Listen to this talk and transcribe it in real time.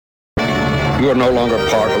You are no longer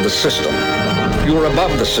part of the system. You are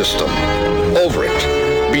above the system, over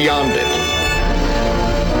it, beyond it.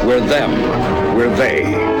 We're them. We're they.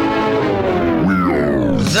 We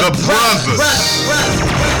are the brothers.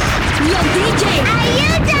 Yo, DJ, are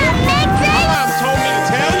you done mixing? Mom told me to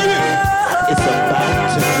tell you. It's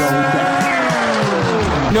about to go down.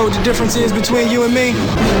 You know what the difference is between you and me?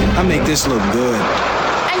 I make this look good.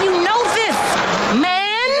 And you know this,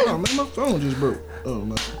 man. Oh, man, my phone just broke. Oh,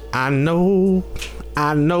 my. I know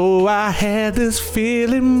I had this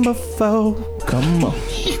feeling before. Come on.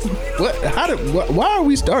 Why are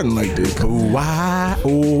we starting like this? Why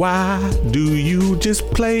do you just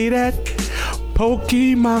play that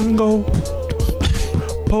Pokemon Go?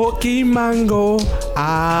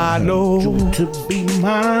 I know to be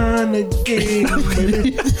mine again,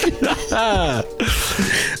 baby.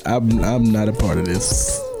 I'm not a part of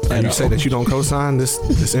this. And you say that you don't co-sign this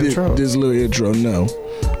intro? This little intro, no.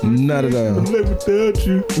 Not at all. Live without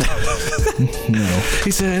you. No.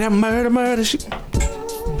 He said that murder shit.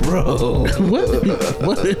 Bro. What?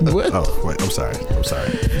 Oh, wait, I'm sorry.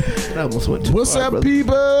 That almost went too What's far, up, brother.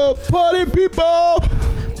 People? Party people.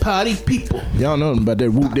 Party people. Y'all know about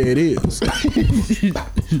that whoop there it is.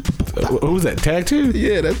 Who was that? Tag team?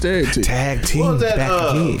 Yeah, that's tag team. Tag team. What was that,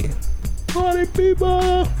 back again. Party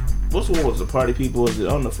people. What's one was the party people? Was it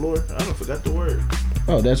on the floor? I don't forgot the word.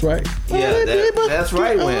 Oh, that's right. Yeah, that's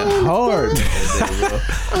right. Went hard.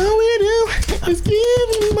 All we do is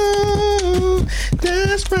give more.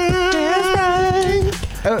 That's right.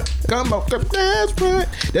 Come on, that's right.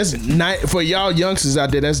 That's for y'all youngsters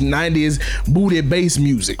out there. That's 90s booty bass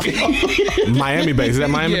music. Miami bass. Is that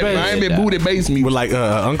Miami bass? Miami booty bass music. With like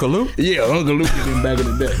Uncle Luke? Yeah, Uncle Luke in back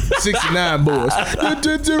in the day. 69 boys.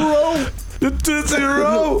 The Tootsie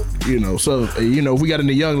Roll. You know, so if we got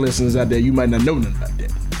any young listeners out there, you might not know nothing about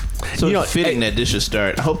that. So it's fitting that this should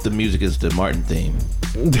start. I hope the music is the Martin theme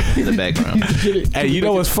in the background. Hey, you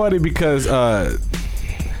know what's funny? Because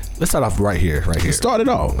let's start off right here. Start it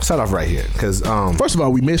off. Start off right here. Because first of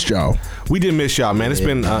all, we missed y'all. We did miss y'all, man. It's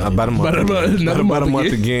been about a month. About a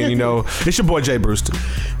month again. You know, it's your boy Jay Brewster.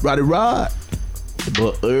 Roddy Rod.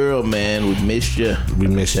 But Earl, man, we missed you. We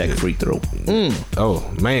missed that you. Free throw. Oh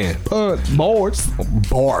man, bars.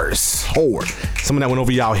 Hard. Some of that went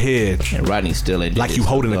over y'all head. And Rodney's still in. Like you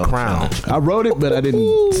holding a crown. I wrote it, but I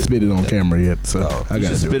didn't spit it on camera yet. So I got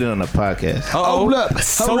to spit it on the podcast. Hold up.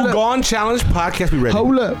 Gone Challenge podcast. We ready?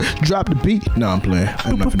 Hold up. Drop the beat. No, I'm playing.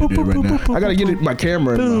 I'm not gonna do it right now. I gotta get my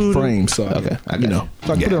camera in my frame. So okay, I can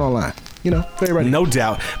put it online. Very ready. No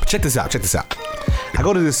doubt. But check this out. I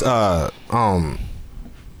go to this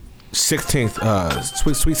 16th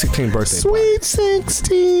sweet 16th birthday. Sweet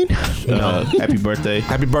 16. Happy birthday.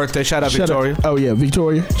 Happy birthday. Shout out Victoria. Oh yeah,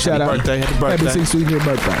 Victoria. Shout out. Happy birthday. Happy 16th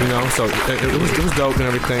birthday. You know, so it was dope and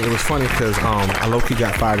everything. It was funny because I low-key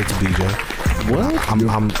got fired as a DJ. What? I'm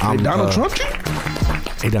Donald Trump you?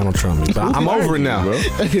 Hey, Donald Trump me. But I'm over it now.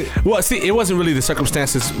 Well, see, it wasn't really the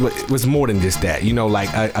circumstances. It was more than just that. You know,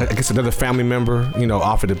 like I guess another family member,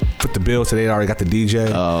 offered to put the bill, so they already got the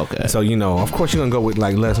DJ. Oh, okay. So of course you're gonna go with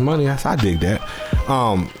like less money. I dig that.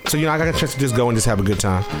 So I got a chance to just go and just have a good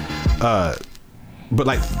time. But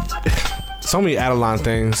like so many Outtaline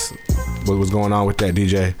things what was going on with that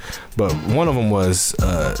DJ. But one of them was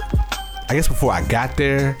I guess before I got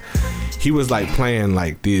there, he was like playing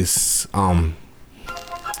like this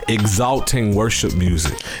exalting worship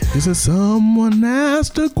music. He said, someone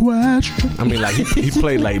asked a question. I mean, like he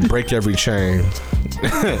played like Break Every Chain.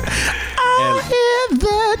 I hear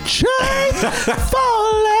the chain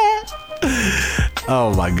falling.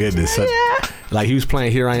 Oh my goodness! So, like he was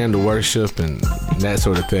playing "Here I Am" to worship and that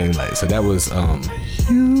sort of thing. Like so, that was at a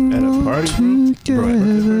party, bro.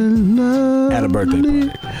 At a birthday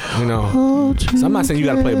party. So I'm not saying you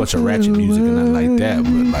got to play a bunch of ratchet music and nothing like that,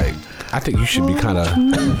 but like. I think you should be kind of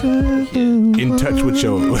in touch with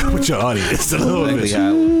your audience a little bit. Exactly how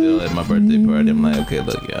I would feel at my birthday party. I'm like, okay,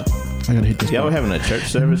 look, y'all. I gotta hit this. Y'all were having a church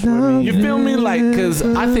service for me. You feel me? Like, cause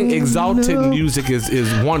I think exalted music is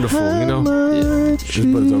wonderful. Yeah. This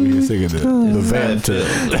brother's over here singing the vamp to.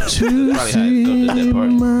 Probably how I felt at that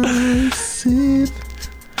party.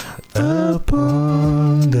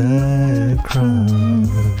 Upon that crown,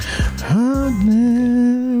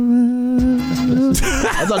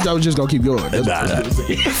 I thought y'all was just gonna keep going. That's what I was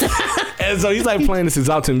gonna say. And so he's like playing this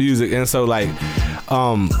exalted music, and so like,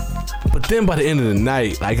 but then by the end of the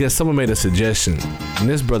night, I guess someone made a suggestion, and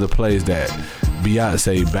this brother plays that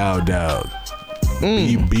Beyonce bow down,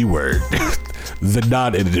 B word, the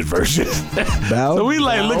non-edited version. So we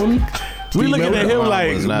like looking at him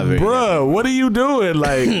like, bruh, what are you doing?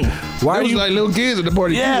 Like, Why There are was you like little kids at the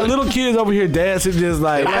party. Yeah, little kids over here dancing, just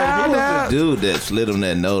like. Who was the dude that slid him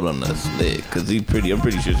that note on the slit? Because I'm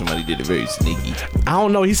pretty sure somebody did it very sneaky. I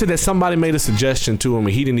don't know. He said that somebody made a suggestion to him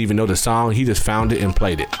and he didn't even know the song. He just found it and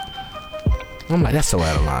played it. I'm like, that's so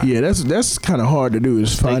out of line. Yeah, that's kind of hard to do.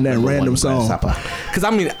 Is find that random song. Because I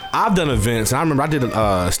mean, I've done events, and I remember I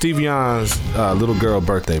did Stevie Young's little girl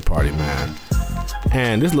birthday party, man.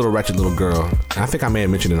 And this little ratchet little girl, and I think I may have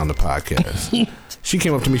mentioned it on the podcast. She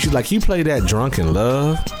came up to me. She's like, "You play that Drunk in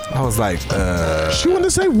Love?" I was like, She wanted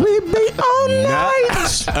to say, "We be all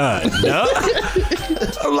night." No.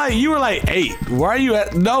 I'm like, you were like 8. Why are you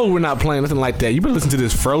at? No, we're not playing nothing like that. You better listen to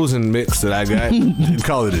this Frozen mix that I got and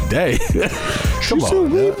call it a day. Come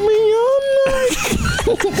on, "We be all night."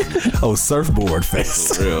 Oh, surfboard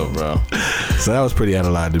face. For real, bro. So that was pretty out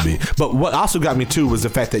of line to me. But what also got me too was the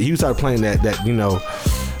fact that he started playing that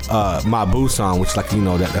My Boo song, which is like,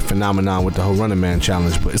 that phenomenon with the whole Running Man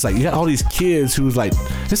challenge. But it's like you got all these kids who's like,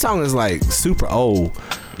 this song is like super old.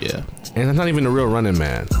 Yeah. And it's not even the real Running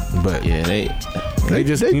Man. But yeah, they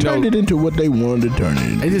just turned it into what they wanted to turn it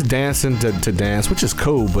into. They just dancing to dance, which is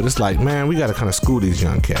cool. But it's like, man, we got to kind of school these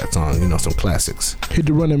young cats on, some classics. Hit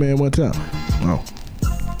the Running Man one time. Oh.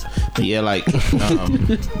 Yeah, like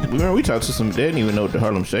remember we talked to some. They didn't even know what the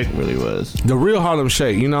Harlem Shake really was. The real Harlem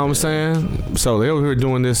Shake, you know what I'm saying? So they over here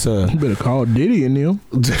doing this. You better call Diddy and them.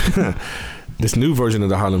 This new version of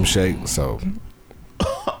the Harlem Shake. So,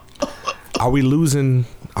 are we losing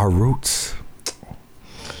our roots?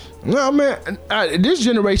 No, man. This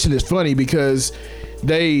generation is funny because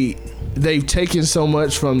they've taken so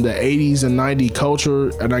much from the 80s and 90s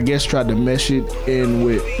culture, and I guess tried to mesh it in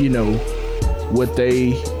with what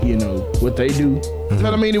they do.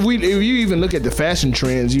 But I mean, if you even look at the fashion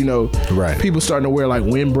trends, right, people starting to wear like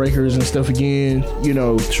windbreakers and stuff again,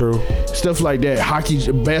 true, stuff like that.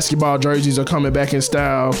 Basketball jerseys are coming back in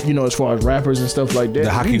style, as far as rappers and stuff like that. The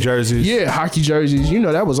hockey jerseys, yeah, hockey jerseys.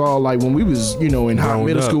 That was all like when we was, in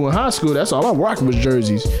middle school and high school. That's all I rocked was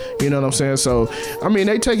jerseys. You know what I'm saying? So I mean,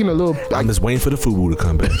 they taking a little. I'm just waiting for the FUBU to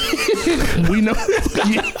come back.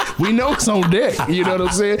 we know it's on deck. You know what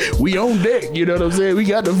I'm saying? We on deck. You know what I'm saying? We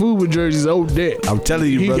got the FUBU jerseys on deck. I'm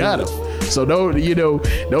telling you, he brother. got them. So don't let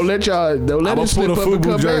it slip up and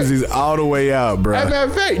come jerseys back. all the way out, bro. As a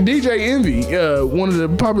matter of fact, DJ Envy, one of the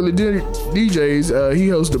popular DJs, he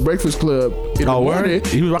hosts the Breakfast Club in the morning.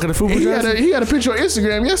 He was rocking the FUBU jersey? He had a picture on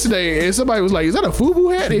Instagram yesterday, and somebody was like, "Is that a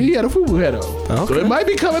FUBU hat?" And he had a FUBU hat on. Okay. So it might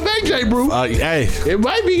be coming back, J. Brew. Hey, it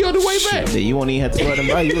might be on the way back. Shit, you won't even have to let them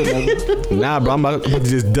buy you another. Nah, bro, I'm about to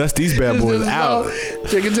just dust these bad boys out.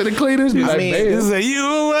 Take it to the cleaners. Be like, this is you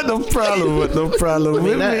want no problem with no problem with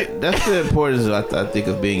me. That's the importance, I think,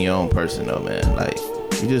 of being your own person, though, man. Like,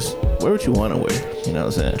 you just wear what you want to wear. You know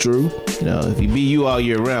what I'm saying? True. If you be you all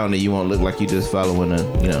year round, then you won't look like you just following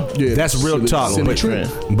Yeah, that's real talk.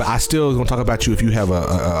 But I still gonna talk about you if you have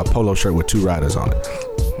a polo shirt with 2 riders on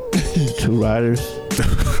it. 2 riders.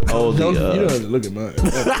 Oh, you don't have to look at mine.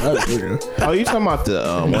 Oh, you talking about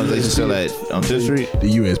the ones they used to sell on 5th Street? The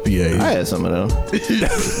USPA. I had some of them.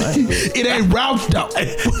 It ain't Ralph though.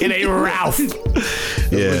 It ain't Ralph.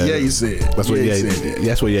 Yeah, you said. That's what Ye said.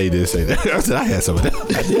 That's what Ye did say that. I said I had some of that.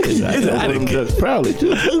 I didn't get proudly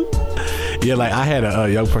too. Yeah, like I had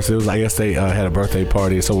a young person. It was like, I guess they had a birthday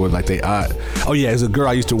party. So like it was a girl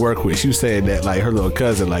I used to work with. She was saying that like her little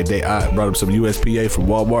cousin, like they brought up some USPA from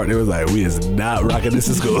Walmart. It was like, we is not rocking this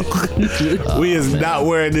to school. We is not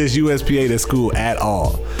wearing this USPA to school at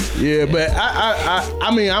all. Yeah, but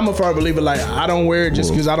I mean, I'm a firm believer. Like, I don't wear it just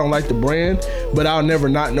because I don't like the brand, but I'll never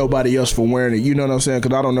knock nobody else for wearing it. You know what I'm saying?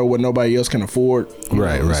 Because I don't know what nobody else can afford.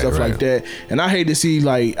 Right. Stuff like that. And I hate to see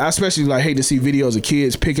I especially hate to see videos of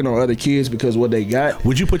kids picking on other kids because what they got.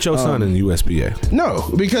 Would you put your son in USPA? No,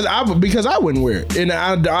 because I wouldn't wear it, and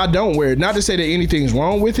I don't wear it. Not to say that anything's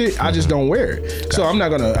wrong with it. I just don't wear it. So I'm not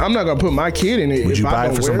gonna put my kid in it. Would you buy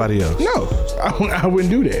it for somebody else? No, I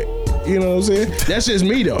wouldn't do that. You know what I'm saying? That's just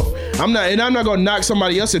me though. I'm not gonna knock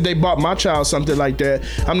somebody else if they bought my child something like that.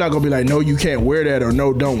 I'm not gonna be like, no, you can't wear that, or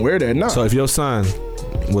no, don't wear that. No. So if your son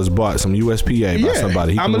was bought some USPA by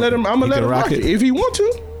somebody, I'm gonna let him rock it. If he want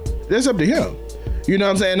to, that's up to him. You know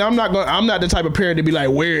what I'm saying? I'm not the type of parent to be like,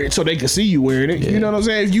 wear it so they can see you wearing it. Yeah. You know what I'm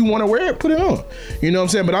saying? If you want to wear it, put it on. You know what I'm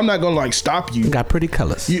saying? But I'm not gonna like stop you. Got pretty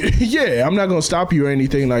colors. Yeah, I'm not gonna stop you or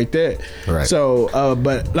anything like that. Right. So,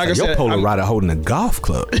 but like I said, your polo rider holding a golf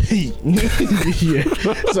club. Yeah.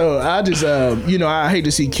 So I just, I hate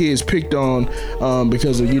to see kids picked on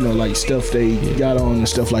because of like stuff they got on and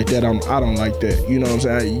stuff like that. I don't like that. You know what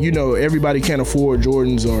I'm saying? Everybody can't afford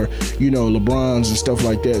Jordans or LeBrons and stuff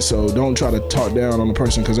like that. So don't try to talk down on a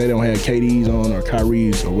person because they don't have KDs on or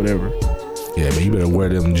Kyries or whatever. Yeah, man, you better wear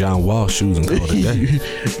them John Wall shoes and call it a day.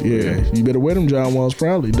 Yeah, you better wear them John Walls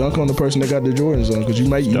proudly. Dunk on the person that got the Jordans on, because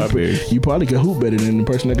you probably can hoop better than the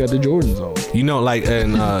person that got the Jordans on. You know, like,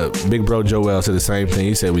 and Big Bro Joel said the same thing.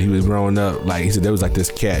 He said when he was growing up, like, he said there was like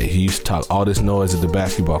this cat. He used to talk all this noise at the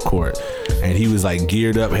basketball court, and he was like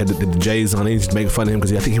geared up, had the J's on. He used to make fun of him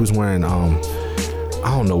because I think he was wearing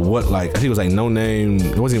I don't know what, like, I think it was like no name.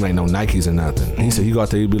 It wasn't even like no Nikes or nothing. He said he go out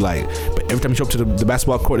there, he'd be like, but every time he showed up to the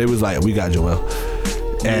basketball court, it was like, we got Joel.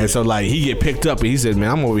 And so like he get picked up and he said, man,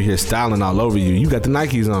 I'm over here styling all over you. You got the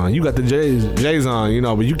Nikes on, you got the J's on, you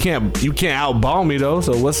know, but you can't outball me though.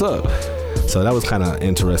 So what's up? So that was kind of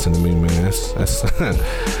interesting to me, man. That's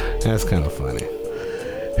that's kind of funny.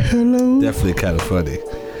 Hello. Definitely kind of funny.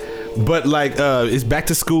 But like it's back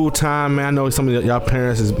to school time, man. I know some of y'all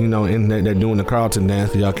parents is, you know, in there, they're doing the Carlton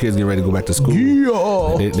dance because y'all kids get ready to go back to school.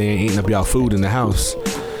 Yeah. They ain't eating up y'all food in the house.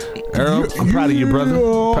 Earl, I'm proud of you, brother.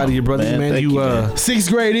 Proud of you, brother, man. You sixth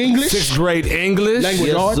grade English.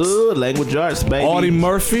 Language arts. Language arts, baby. Audie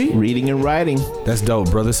Murphy. Reading and writing. That's dope,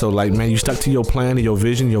 brother. So like, man, you stuck to your plan and your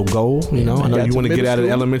vision, your goal. You know, I know you want to get out of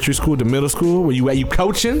elementary school to middle school. Where you at? You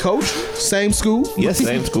coaching? Coach. Same school. Yes,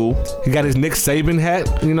 same school. He got his Nick Saban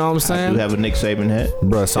hat. You know what I'm saying? I do have a Nick Saban hat,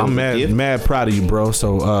 bro. So I'm mad proud of you, bro.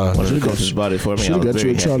 So one of the coaches bought it for me. Should have got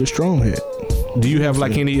you a Charlie Strong hat. Do you have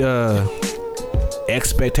like any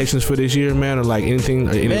expectations for this year, man, or like anything,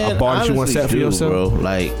 a bar that you want to set for yourself, bro?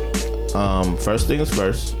 Like, first things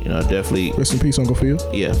first, you know, definitely. Rest in peace, Uncle Phil.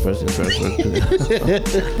 Yeah, first things first.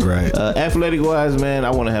 Right. Athletic wise, man, I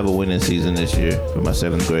want to have a winning season this year for my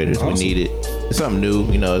 7th graders. Awesome. We need it. It's something new,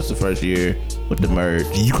 you know. It's the first year with the merge.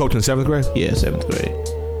 You coaching 7th grade? Yeah, 7th grade.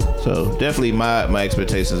 So definitely, my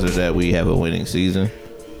expectations are that we have a winning season.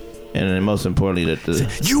 And then most importantly,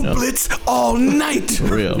 that you blitz all night.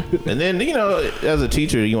 For real. And then, you know, as a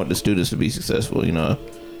teacher, you want the students to be successful, you know.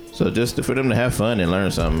 So just for them to have fun and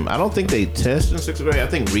learn something. I don't think they test in 6th grade. I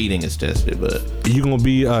think reading is tested, but you gonna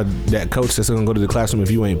be that coach that's gonna go to the classroom if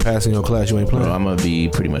you ain't passing your class, you ain't playing? Bro, I'm gonna be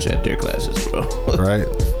pretty much at their classes, bro. Right?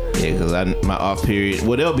 Yeah, because my off period,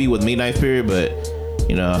 well, they'll be with me 9th period, but,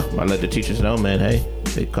 you know, I let the teachers know, man, hey,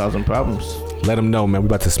 they causing problems. Let them know, man, we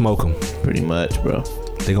about to smoke them. Pretty much, bro.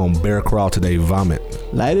 They gonna bear crawl till they vomit.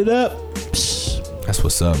 Light it up. That's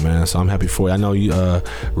what's up, man. So I'm happy for you. I know you,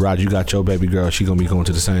 Rod, you got your baby girl. She gonna be going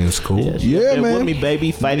to the same school. Yeah, man. With me,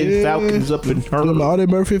 baby, fighting Falcons up in Harlem. Audie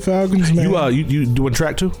Murphy Falcons, man. You doing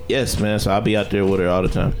track too? Yes, man. So I'll be out there with her all the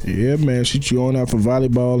time. Yeah, man. She's going out for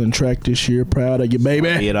volleyball and track this year. Proud of you, baby.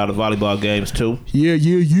 I'll be at all the volleyball games too.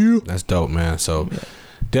 Yeah. That's dope, man. So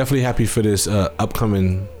definitely happy for this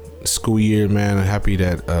upcoming school year, man. I'm happy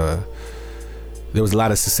that there was a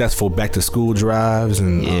lot of successful back to school drives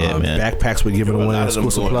and backpacks were given away and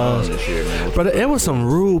school supplies. But there was some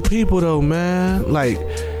rude people though, man. Like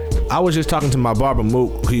I was just talking to my barber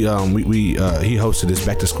Mook. He hosted this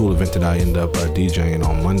back to school event that I ended up DJing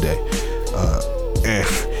on Monday.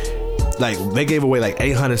 And like they gave away like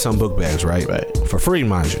 800 some book bags, right? For free,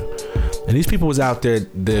 mind you. And these people was out there.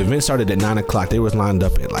 The event started at 9 o'clock. They was lined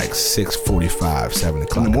up at like 6:45, 7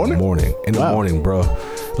 o'clock in the morning. In the morning, bro.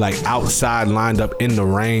 Like outside, lined up in the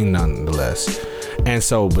rain, nonetheless. And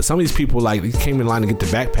so, but some of these people like they came in line to get the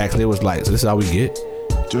backpacks. And they was like, "So this is all we get?"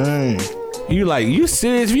 Dang. You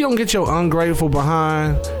serious? If you don't get your ungrateful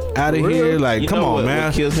behind out of here, like, come on, man.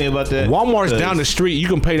 What kills me about that? Walmart's down the street. You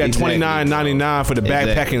can pay that $29.99 for the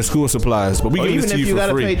backpack and school supplies, but we give it to you for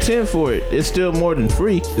free. Even if you gotta pay $10 for it, it's still more than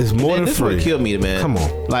free. It's more than free. This is what killed me, man. Come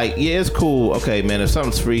on. Like, yeah, it's cool. Okay, man, if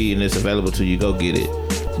something's free and it's available to you, go get it.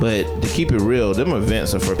 But to keep it real, them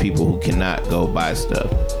events are for people who cannot go buy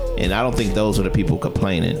stuff. And I don't think those are the people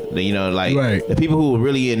complaining. You know, like the people who are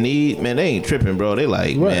really in need, man, they ain't tripping, bro. They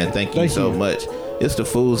like, man, thank you so much. It's the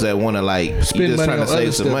fools that want to like, you just trying to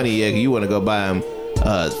save some money. Yeah, you want to go buy them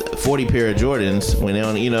 40 pair of Jordans when they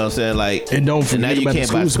don't, you know what I'm saying? Like, and don't forget now you about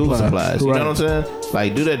can't buy school supplies. You know what I'm saying?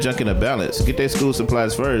 Like, do that junk in a balance. Get their school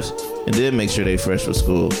supplies first, and then make sure they fresh for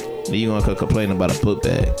school. Then you gonna complain about a book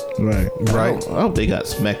bag. Right. I hope they got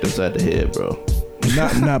smacked upside the head, bro.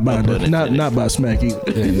 Not by Smack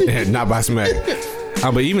either. Not by Smack.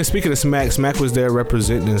 But even speaking of Smack was there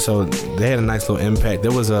representing, so they had a nice little impact.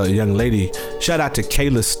 There was a young lady. Shout out to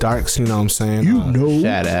Kayla Starks, you know what I'm saying? You know.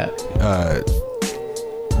 Shout out.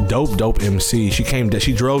 dope MC.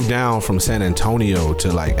 She drove down from San Antonio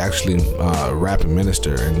to like actually rap and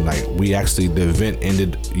minister, and like the event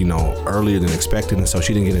ended earlier than expected, and so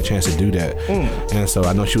she didn't get a chance to do that. And so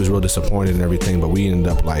I know she was real disappointed and everything, but we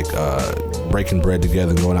ended up like breaking bread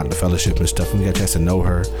together and going out to fellowship and stuff, and we got a chance to know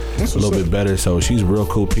her a little bit better. So she's real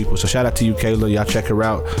cool people. So shout out to you, Kayla. Y'all check her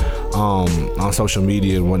out on social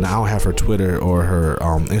media and whatnot. I don't have her Twitter or her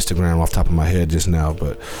Instagram off the top of my head just now,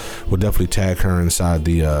 but we'll definitely tag her inside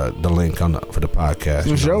the link for the podcast.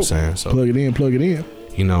 You know what I'm saying? So plug it in.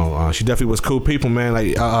 She definitely was cool people, man.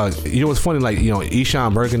 Like, what's funny? Like,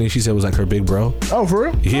 Eshawn Burgundy, she said was like her big bro. Oh, for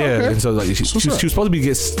real? Yeah. Oh, okay. And so like she was supposed to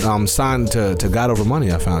be signed to God Over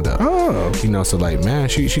Money. I found out. Oh. So like, man,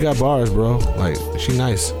 she got bars, bro. Like, she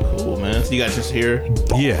nice. Cool, man. So you guys just hear?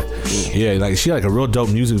 Yeah. Like, she had like a real dope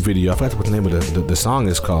music video. I forgot what the name of the song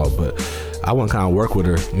is called, but I want to kind of work with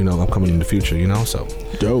her. Upcoming in the future. So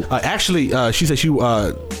dope. Actually, she said she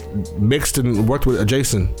mixed and worked with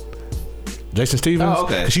Jason Stevens. Oh,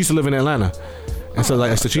 okay. She used to live in Atlanta. And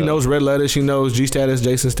so she knows Red Letter, she knows G Status,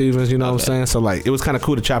 Jason Stevens, what I'm saying? So like it was kind of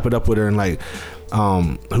cool to chop it up with her and like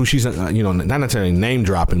who she's not necessarily name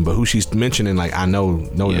dropping, but who she's mentioning, like I know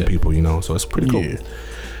them people, So it's pretty cool. Yeah.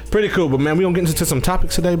 Pretty cool, but man, we gonna get into some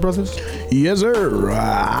topics today, brothers. Yes, sir.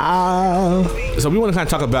 So we want to kind of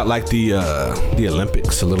talk about like the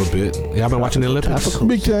Olympics a little bit. Y'all been watching the Olympics?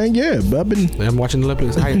 Big time, yeah. But I'm watching the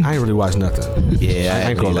Olympics. I ain't really watched nothing. Yeah,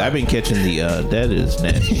 I've been catching the. That is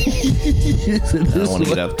nasty. I don't want to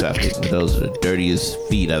get off topic, but those are the dirtiest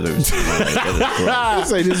feet I've ever seen. I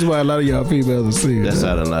say this is why a lot of y'all females are serious. That's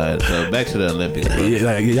out of line. So back to the Olympics. Bro. Yeah,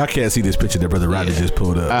 like, y'all can't see this picture that Brother Rodney just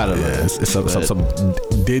pulled up. I don't know. It's some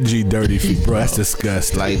dingy, dirty feet, bro. That's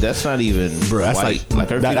disgusting. Like that's not even, bro. That's white. Like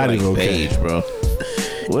her feet are like okay. beige, bro.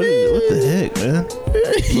 What the heck, man?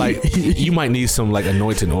 Like you might need some like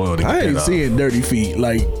anointing oil to get I ain't that seeing dirty feet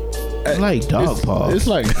like dog paws. It's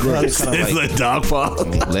like gross. It's like dog paw.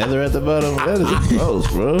 Leather at the bottom. That is gross,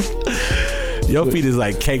 bro. Your feet is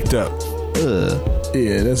like caked up. Ugh.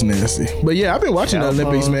 Yeah, that's nasty. But yeah, I've been watching the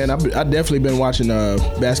Olympics, man. I definitely been watching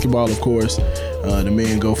basketball, of course. The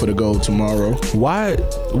men go for the gold tomorrow. Why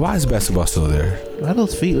is basketball still there? Why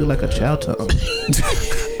those feet look like a chow tongue?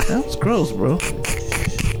 That was gross, bro.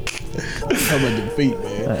 How about the feet,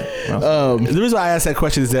 man? The reason why I asked that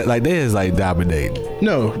question is that like they is like dominating.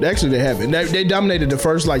 No, actually they haven't. They dominated the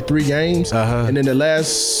first like 3 games, and then the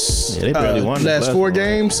last they barely won last 4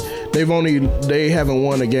 games. They haven't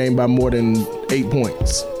won a game by more than 8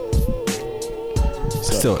 points.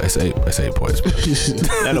 Still, it's 8 points.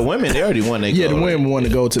 Now the women, they already won. The women won the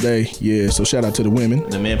gold today. Yeah, so shout out to the women.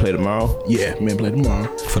 The men play tomorrow. Yeah, men play tomorrow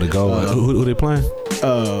for the gold. Who they playing?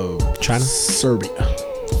 China,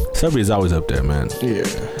 Serbia is always up there, man. Yeah,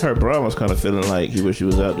 her Braun was kind of feeling like he wish he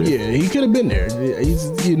was out there. Yeah, he could have been there. He's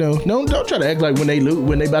don't try to act like when they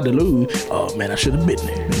about to lose. Oh man, I should have been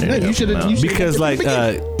there. No, you should have. Because like, is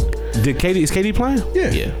KD playing?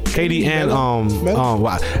 Yeah. KD and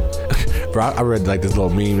wow. Bro, I read like this little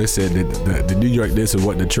meme that said that the New York Knicks would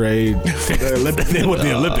want to trade. They want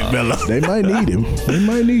the Olympic Melo. They might need him.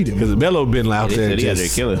 Because Melo been out there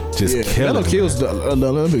just killing. Melo kills the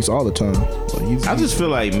Olympics all the time. I just feel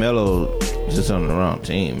like Melo is just on the wrong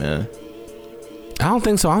team, man. I don't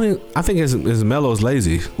think so. I think it's Melo's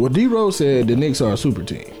lazy. Well, D-Rose said the Knicks are a super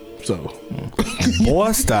team. So,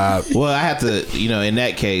 boy, stop. Well, I have to, in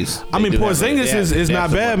that case. I mean, Porzingis is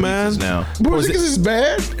not bad, man. Porzingis is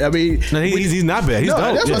bad. I mean, he's not bad. He's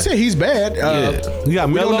dope. That's what I said. He's bad. You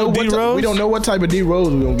got Melo, D-Rose. We don't know what type of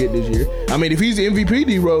D-Rose we're gonna get this year. I mean, if he's the MVP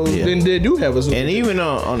D-Rose, then they do have a super and even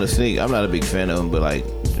on the sneak, I'm not a big fan of him, but like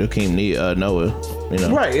Joakim Noah.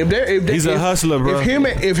 Right? If he's a hustler, bro.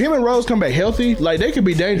 If him and Rose come back healthy, like they could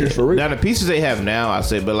be dangerous for real. Now the pieces they have now, I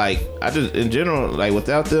say, but like I just in general, like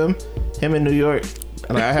without them, him in New York,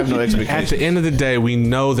 like, I have no expectations. At the end of the day, we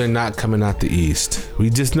know they're not coming out the East. We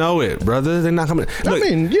just know it, brother. They're not coming. Look,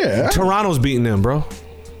 Toronto's beating them, bro.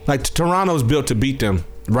 Like Toronto's built to beat them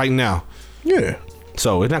right now. Yeah.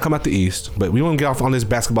 So it's not coming out the East, but we won't get off on this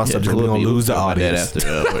basketball subject. We're gonna lose the audience.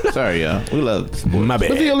 Sorry, y'all. We love sports. My bad.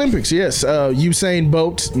 But the Olympics, yes. Usain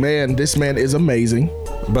Bolt, man, this man is amazing.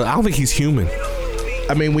 But I don't think he's human.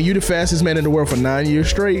 I mean, when you're the fastest man in the world for 9 years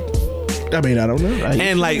straight, I mean, I don't know.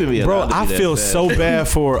 And like, bro, I feel so bad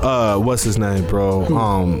for what's his name, bro?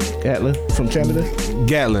 Gatlin from Canada.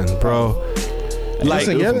 Gatlin, bro. Like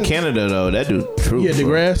from Canada though, that dude Thru. Yeah,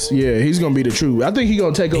 DeGrasse. Yeah, he's gonna be the true. I think he's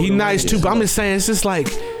gonna take over. He nice too, but I'm just saying, it's just like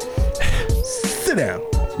sit down.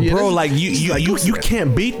 Yeah, bro, like you Usain.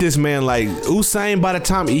 can't beat this man. Like Usain, by the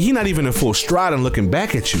time he not even in full stride and looking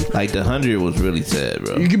back at you. Like the 100 was really sad,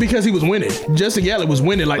 bro. Because he was winning. Justin Gatlin was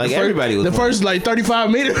winning. Like the everybody was the winning. first like 35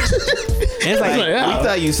 meters. And it's like, yeah. we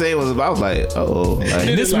thought Usain was about like,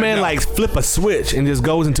 This man like flip a switch and just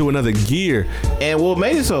goes into another gear. And what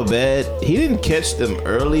made it so bad, he didn't catch them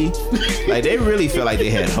early. Like they really felt like they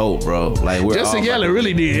had hope, bro. Like we're Justin Gatlin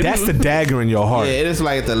really did. That's the dagger in your heart. Yeah, it's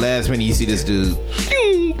like at the last minute you see this dude.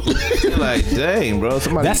 You're like, dang, bro.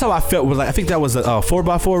 Somebody. That's how I felt. Was like I think that was a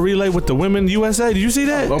 4x4 relay with the women USA. Did you see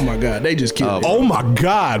that? Oh my God, they just killed it. Oh my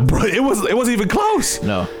God, bro! It wasn't even close.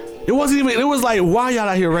 No. It wasn't even. It was like, why y'all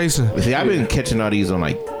out here racing? See, I've been catching all these on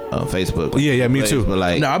like Facebook. Like, Yeah, me too. But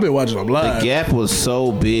like, No, I've been watching them live. the gap was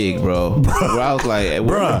so big, bro. I was like,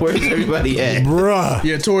 where's everybody at? Bruh.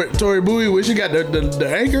 Yeah, Tori Bowie, when she got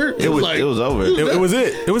the anchor, it was over. It was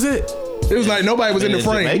it. It was it. It was like nobody was in the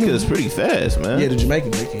frame. Jamaica's pretty fast, man. Yeah, the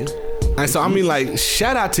Jamaican make it. And so I mean, like,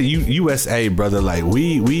 shout out to USA, brother. Like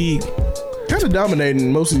we Kind of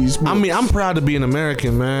dominating most of these sports. I mean, I'm proud to be an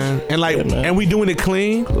American, man. And like, man. and we doing it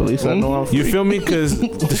clean. At least I know I'm free. You feel me? Because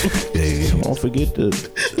Don't forget to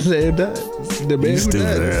the man who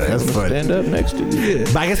died. That's funny. stand up next to you.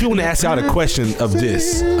 But I guess we want to ask y'all the question of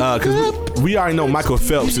this, because we already know Michael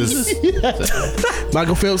Phelps is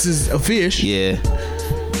Michael Phelps is a fish. Yeah.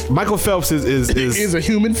 Michael Phelps is a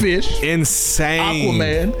human fish. insane.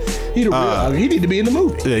 Aquaman. He the real. He need to be in the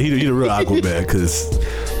movie. Yeah, he the real Aquaman, because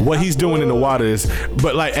what he's doing in the water is.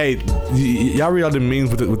 But like, hey, y'all read all the memes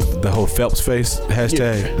with the whole Phelps face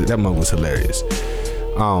hashtag? Yeah. That moment was hilarious.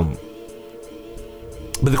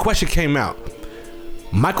 But the question came out.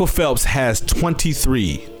 Michael Phelps has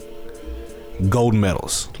 23 gold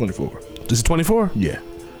medals. 24. Is it 24? Yeah.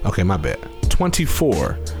 Okay, my bad.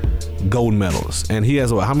 24 gold medals, and he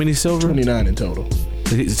has what? How many silver? 29 in total.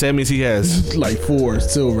 So that means he has Like 4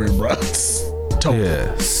 silver and bronze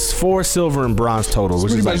total. 4 silver and bronze total,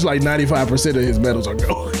 which Pretty is much like 95% of his medals are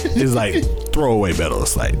gold. is like throwaway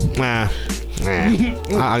medals. Like, nah.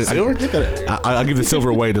 Silver? Get that. I'll give the silver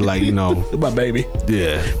away to, like, you know. My baby.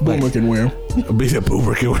 Yeah. Boomer can wear them. Be a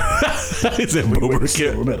Boomer can wear. He said Boomer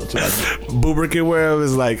Silver can. medal too. Boomer can wear them.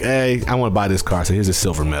 Is like, hey, I want to buy this car, so here's a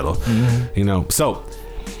silver medal. You know. So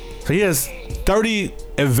he has 30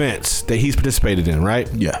 events that he's participated in, right?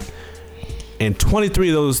 Yeah. And 23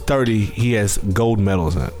 of those 30, he has gold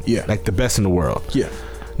medals in. Yeah. Like the best in the world. Yeah.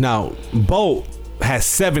 Now, Bolt has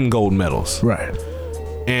 7 gold medals. Right.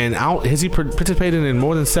 And has he participated in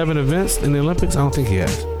more than 7 events in the Olympics? I don't think he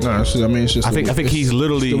has. No, it's just I think he's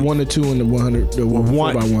literally the 1 to 2 and the 100, the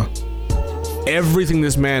 1 by 1. Everything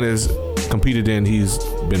this man has competed in, he's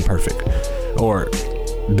been perfect or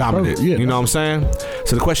dominant. Yeah. You know what I'm saying?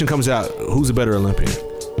 So the question comes out: who's a better Olympian?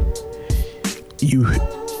 You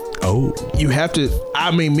have to.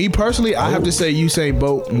 I mean, me personally, I have to say Usain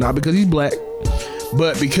Bolt, not because he's black,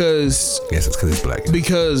 but because Yes, it's because he's black.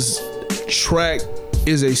 Because track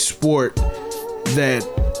is a sport that,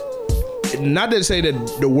 not to say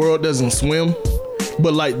that the world doesn't swim,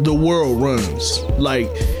 but like the world runs. Like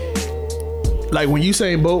when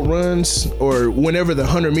Usain Bolt runs, or whenever the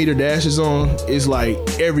 100-meter dash is on, it's like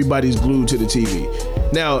everybody's glued to the TV.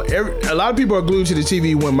 Now, a lot of people are glued to the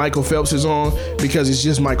TV when Michael Phelps is on because it's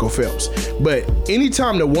just Michael Phelps. But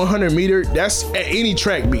anytime the 100-meter, that's at any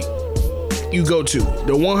track meet you go to,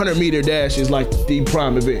 the 100-meter dash is like the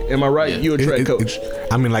prime event. Am I right? Yeah. You're a track coach.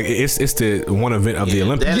 I mean, like it's the one event of the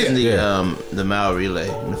Olympics. That's the mile relay,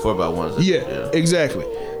 the 4x1s. Yeah, exactly.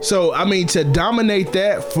 So, I mean, to dominate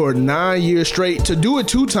that for 9 years straight, to do it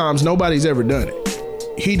 2 times, nobody's ever done it.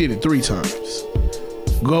 He did it 3 times.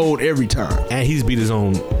 Gold every time. And he's beat his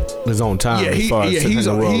own time. Yeah, as far as he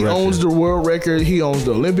the world record. owns the world record. He owns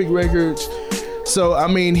the Olympic records. So, I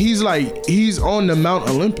mean, he's on the Mount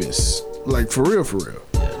Olympus. Like, for real.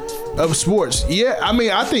 Of sports. Yeah, I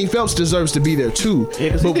mean, I think Phelps deserves to be there too. Yeah,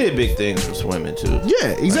 because he did big things for swimming too. Yeah,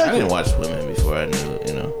 exactly. Like, I didn't watch swimming before I knew,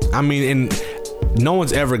 you know. I mean, and no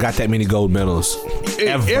one's ever got that many gold medals.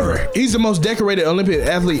 Ever. He's the most decorated Olympic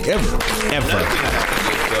athlete ever.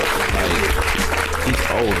 He's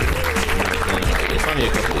older. It's only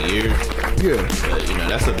a couple of years. Yeah. But, you know,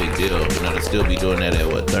 that's a big deal. You know, to still be doing that at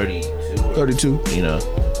what, 32? 32. You know,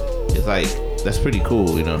 it's like, that's pretty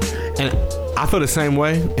cool, you know. And I feel the same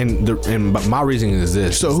way. And my reasoning is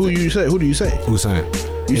this. So who do you say?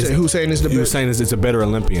 Usain. You say Usain is the best? Usain is a better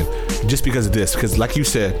Olympian just because of this. Because like you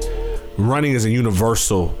said, running is a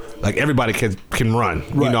universal. Like everybody can run. Right.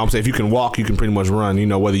 You know what I'm saying? If you can walk, you can pretty much run. You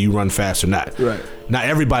know, whether you run fast or not. Right. Not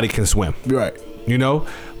everybody can swim. Right. You know?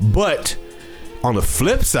 But on the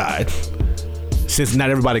flip side, since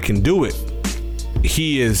not everybody can do it,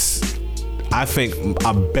 he is I think,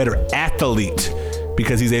 a better athlete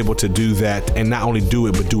because he's able to do that and not only do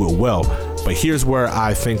it, but do it well. But here's where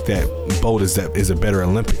I think that Bolt is a better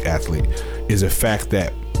Olympic athlete, is the fact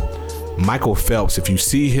that Michael Phelps, if you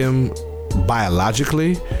see him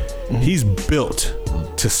biologically, he's built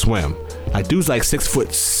to swim. Like, dude's like 6'7",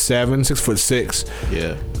 6'6".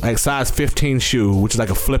 Yeah. Like size 15 shoe, which is like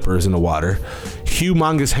a flipper's in the water.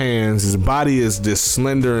 Humongous hands. His body is just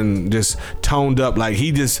slender and just toned up. Like,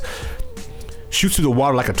 he just shoots through the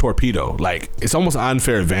water like a torpedo. Like, it's almost an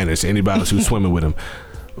unfair advantage to anybody else who's swimming with him.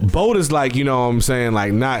 Bolt is like, you know what I'm saying,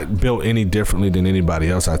 like not built any differently than anybody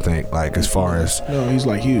else, I think. Like, as far as... No, he's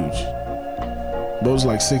like huge. Bo's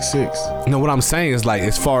like 6'6". No, what I'm saying is, like,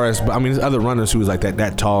 as far as, I mean, there's other runners who was like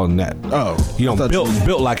that tall and that, you know,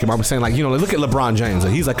 built like him. I'm saying, like, you know, look at LeBron James.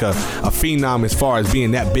 Like, he's like a phenom as far as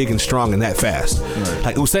being that big and strong and that fast. Right.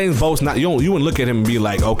 Like, Usain Bolt's not, you wouldn't look at him and be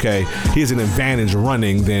like, okay, he has an advantage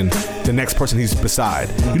running than the next person he's beside.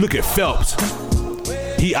 You look at Phelps,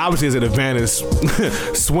 he obviously has an advantage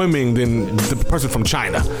swimming than the person from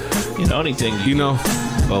China. You know, the only thing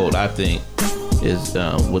Bolt, I think, is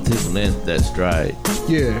with his length, that stride.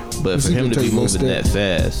 Yeah. But for him to be moving that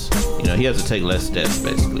fast, you know, he has to take less steps,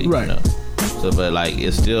 basically. Right. You know? So, but like,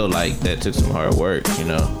 it's still like that took some hard work, you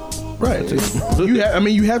know. Right.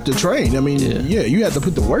 You have to train. I mean, yeah, you have to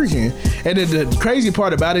put the work in. And then the crazy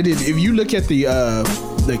part about it is, if you look at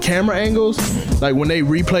the camera angles, like when they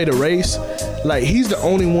replay the race, like, he's the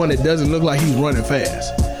only one that doesn't look like he's running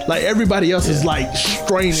fast. Like, everybody else is like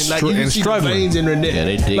straining, like you can see the veins in their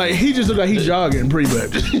neck. Yeah, like, he just look like he's jogging pretty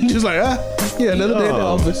much. Just like, another day in the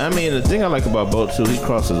office. I mean, the thing I like about Bolt too, he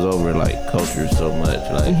crosses over like cultures so much.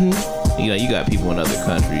 Like, you know, you got people in other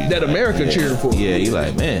countries that America cheering for. Yeah, you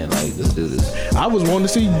like, man, like, let's do this. I was wanting to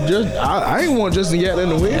see I ain't want Justin Gatlin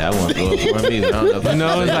to win. Yeah, I want to go for him either. I don't know if you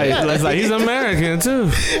know, it's like he's American too.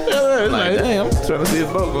 Like, damn, I'm trying to see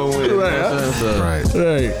if Bolt gonna win. Right.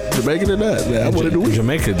 Jamaican or not? Yeah, I wanted to win.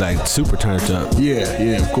 Jamaica like super turned up.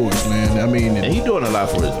 Yeah, of course, man. I mean, and he's doing a lot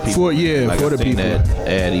for his people. Like, for the people. That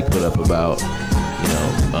ad he put up about, you know,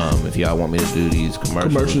 if y'all want me to do these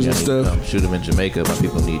commercials and stuff, shoot them in Jamaica. My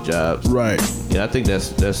people need jobs. Right. Yeah, I think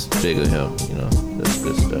that's big of him. You know, that's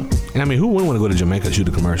good stuff. And I mean, who wouldn't want to go to Jamaica to shoot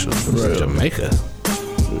a commercial? Right. Jamaica.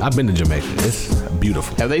 I've been to Jamaica. It's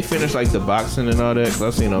beautiful. Have they finished like the boxing and all that? Cause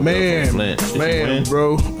I've seen man,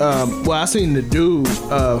 bro. Well, I seen the dude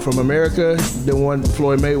from America, the one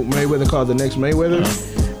Floyd Mayweather called the next Mayweather.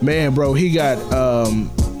 Man, bro, he got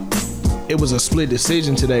it was a split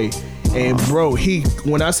decision today. And bro,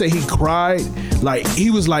 when I say he cried, like, he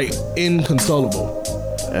was like inconsolable.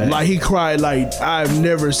 Like, he cried like I've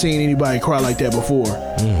never seen anybody cry like that before.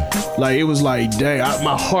 Like, it was like, dang,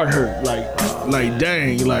 my heart hurt. Like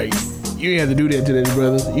dang, like, you ain't have to do that today,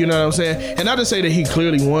 brother. You know what I'm saying? And not to say that he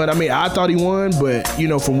clearly won. I mean, I thought he won, but, you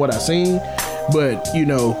know, from what I seen. But, you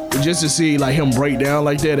know, just to see like him break down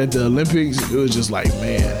like that at the Olympics, it was just like,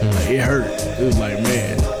 man, like, it hurt. It was like,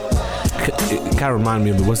 man. It kind of reminded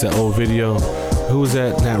me of what's that old video? Who was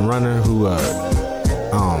that runner who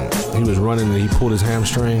he was running and he pulled his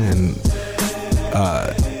hamstring and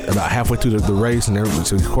about halfway through the race, and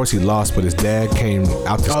so of course he lost, but his dad came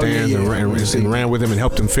out the stands and ran with him and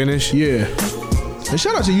helped him finish. Yeah. And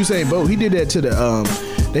shout out to Usain Bolt. He did that to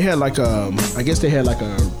the they had like I guess they had like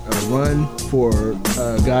a run for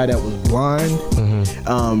a guy that was blind,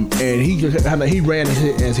 and he ran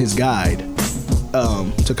as his guide.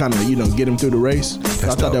 To kind of, you know, get him through the race.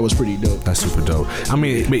 I thought that was pretty dope. That's super dope. I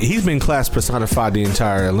mean, he's been class personified the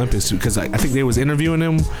entire Olympics, because I think they was interviewing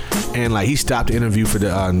him, and like he stopped the interview for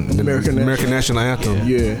the American National Anthem.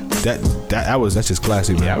 Yeah, that's just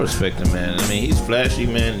classy, man. Yeah, I respect him, man. I mean, he's flashy,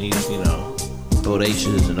 man. He's, you know,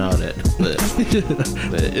 audacious and all that, but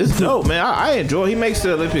it's dope, man. I enjoy. He makes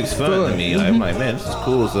the Olympics fun to me. Like, I'm like, man, this is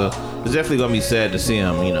cool. So it's definitely gonna be sad to see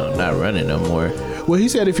him, you know, not running no more. Well, he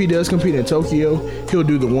said if he does compete in Tokyo, he'll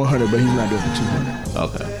do the 100, but he's not doing the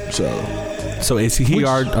 200. Okay. So is he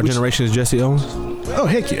our generation's Jesse Owens? Oh,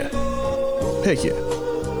 heck yeah.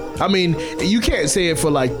 I mean, you can't say it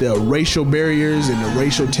for like the racial barriers and the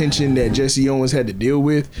racial tension that Jesse Owens had to deal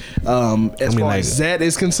with. As far as that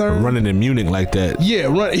is concerned, running in Munich like that. Yeah,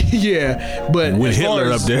 but with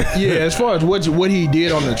Hitler up there. Yeah, as far as what he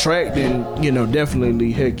did on the track, then, you know,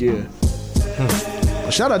 definitely heck yeah.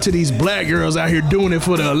 Shout out to these black girls out here doing it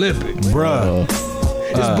for the Olympics. Bruh.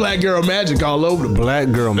 It's black girl magic all over the place.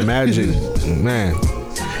 Black girl magic, man.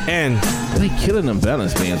 And they killing them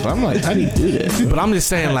balance bands. I'm like, how do you do that? But I'm just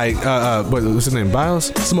saying, like, what's his name?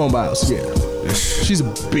 Biles? Simone Biles, yeah. She's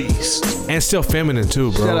a beast. And still feminine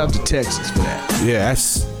too, bro. Shout out to Texas for that. Yeah,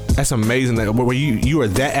 That's amazing. That where you are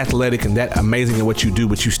that athletic and that amazing at what you do,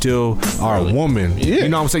 but you still are a woman. Yeah. You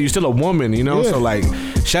know what I'm saying? You're still a woman. You know, so like,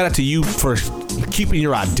 shout out to you for keeping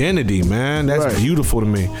your identity, man. That's beautiful to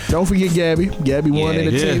me. Don't forget Gabby. Gabby won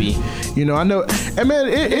in the team. You know, I know. And man,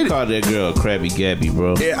 it called that girl Krabby Gabby,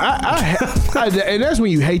 bro. Yeah, and that's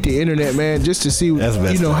when you hate the internet, man. Just to see,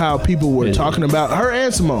 you know, how people were talking about her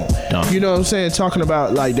and Simone. You know what I'm saying? Talking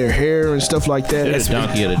about like their hair and stuff like that. That's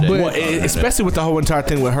donkey of the day. Well, especially with the whole entire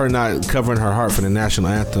thing with her not covering her heart for the national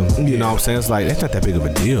anthem. You know what I'm saying? It's like it's not that big of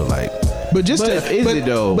a deal. Like. But is it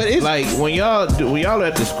though? But it's like when y'all are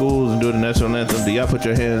at the schools and do the national anthem, do y'all put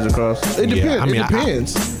your hands across? It depends. It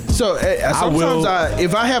depends. So sometimes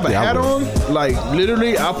if I have a hat on, like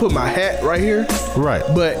literally, I'll put my hat right here. Right.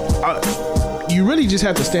 But you really just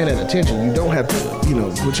have to stand at attention. You don't have to, you know,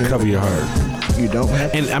 put your cover your heart. You don't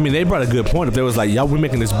have to. And I mean, they brought a good point. If there was like, y'all, we're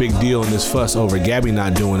making this big deal and this fuss over Gabby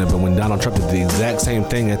not doing it, but when Donald Trump did the exact same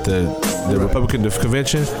thing at the Republican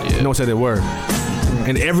convention, no one said they were.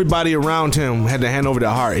 And everybody around him had to hand over their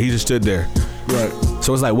heart. He just stood there. Right.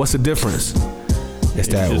 So it's like, what's the difference? It's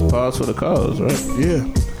that just pause for the cause, right? Yeah.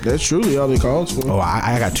 That's truly all they calls for. Oh,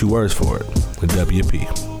 I got 2 words for it. The WP.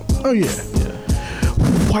 Oh, yeah.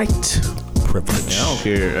 White privilege. Yeah, I don't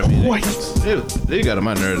care. I mean, they got on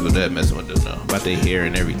my nerves with that messing with them now. About their hair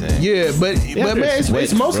and everything. Yeah, but man,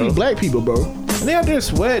 it's mostly black people, bro. They out there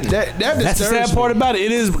sweating. That's the sad part about it.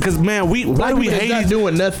 It is because, man, why do we hate not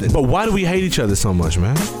doing nothing? But why do we hate each other so much,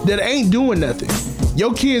 man? That ain't doing nothing.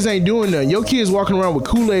 Your kids ain't doing nothing. Your kids walking around with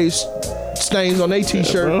Kool-Aid stains on their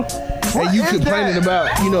t-shirt. And you complaining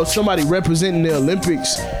about, you know, somebody representing the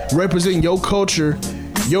Olympics, representing your culture,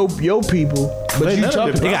 your people. But you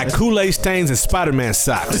talking they got Kool-Aid stains and Spider-Man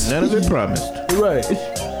socks. None of it promised. Right.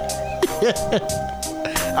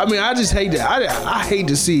 I mean, I just hate that. I hate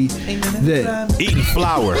to see that eating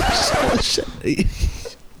flowers.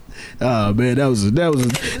 Oh man, that was a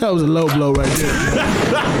low blow right there.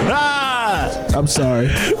 I'm sorry.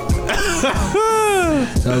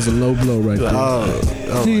 That was a low blow right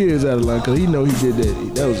there. He is out of line because he know he did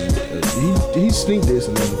that. That was he sneaked this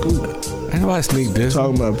and that cool. Ain't nobody sneak this.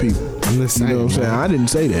 Talking about people. I'm just saying. You know what I'm saying? I didn't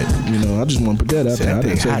say that. You know, I just want to put that out there. I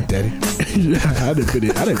didn't say hot, that. Daddy. I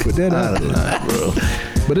didn't put that out there, bro.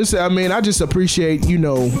 But it's. I mean, I just appreciate seeing.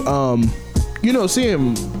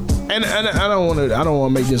 And I don't want to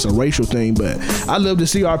make this a racial thing, but I love to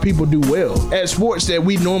see our people do well at sports that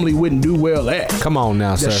we normally wouldn't do well at. Come on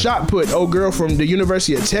now, sir. The shot put, old girl from the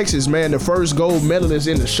University of Texas, man, the first gold medalist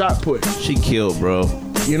in the shot put. She killed, bro.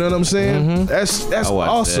 You know what I'm saying? Mm-hmm. That's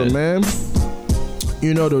awesome, man.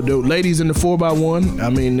 You know, the ladies in the 4x1, I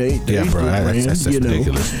mean, they bro, that's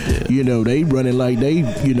ridiculous. You know, they running like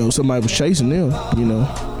somebody was chasing them, you know.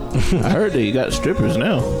 I heard that you got strippers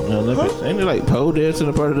now. The Olympics. Ain't they like pole dancing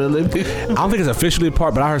a part of the Olympics? I don't think it's officially a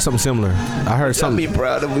part, but I heard something similar. I heard something. I'd be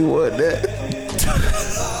proud if we won that.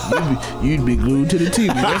 You'd be glued to the TV.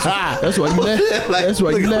 That's why you laugh. Like, that's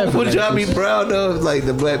why you laugh. Would y'all be proud of like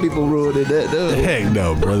the black people ruining that though? Heck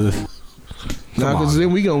no, brother. Nah, because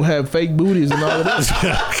then we gonna have fake booties and all of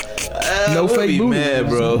that. No fake booties, mad,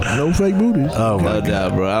 bro. No fake booties. Oh my God. No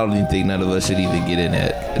doubt, bro. I don't even think none of us should even get in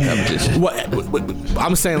that competition. What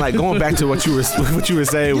I'm saying, like going back to what you were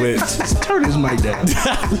saying with. Just turn his mic down.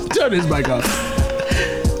 Turn his mic off.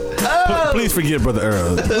 Please forgive Brother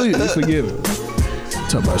Earl. Please forgive him.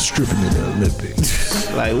 Talk about stripping in the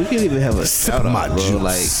Olympics. Like we can't even have a shout out, bro. Juice.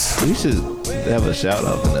 Like we should have a shout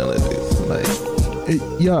out in the Olympics. Like,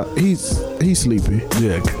 he's sleepy.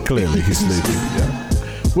 Yeah, clearly he's sleepy. Yeah.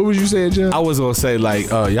 What was you saying, John? I was gonna say like,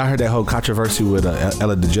 y'all heard that whole controversy with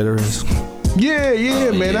Ella DeGeneres?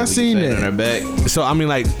 Yeah, man, I seen that. On her back. So I mean,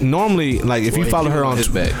 like normally, like if you follow her on,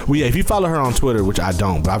 if you follow her on Twitter, which I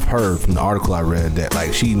don't, but I've heard from the article I read that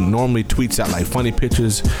like she normally tweets out like funny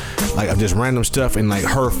pictures, like of just random stuff, and like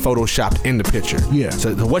her photoshopped in the picture. Yeah.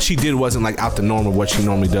 So what she did wasn't like out the norm of what she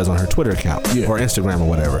normally does on her Twitter account or Instagram or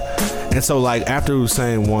whatever. And so like after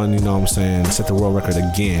Usain won, you know what I'm saying, set the world record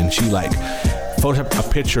again, she like photoshopped a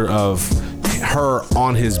picture of her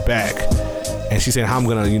on his back. And she said, I'm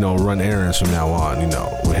gonna, run errands from now on,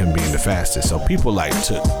 with him being the fastest. So people like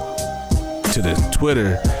took to the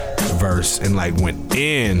Twitter verse and like went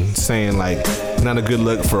in saying like, not a good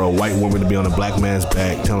look for a white woman to be on a black man's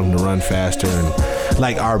back, telling him to run faster. And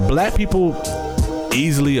like, are black people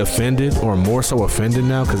easily offended or more so offended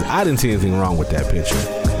now? Because I didn't see anything wrong with that picture.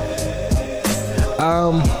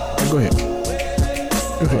 Go ahead.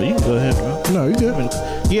 Oh, you can go ahead, bro. No, you good.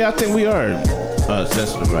 Yeah, I think we are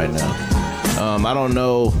sensitive right now. I don't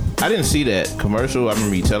know. I didn't see that commercial. I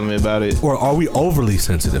remember you telling me about it. Or are we overly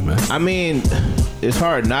sensitive, man? I mean, it's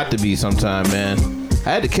hard not to be sometime, man. I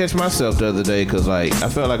had to catch myself the other day because like I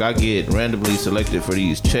felt like I get randomly selected for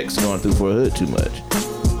these checks going through for a hood too much.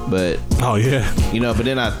 But oh yeah, but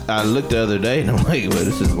then I looked the other day and I'm like, well,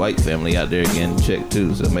 this is white family out there getting checked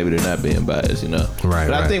too, so maybe they're not being biased, Right.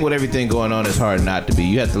 But I think with everything going on, it's hard not to be.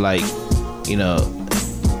 You have to like,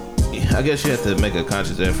 I guess you have to make a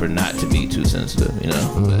conscious effort not to be too sensitive,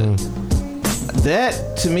 But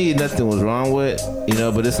that to me, nothing was wrong with,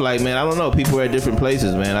 But it's like, man, I don't know. People are at different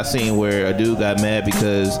places, man. I seen where a dude got mad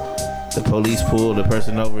because the police pulled a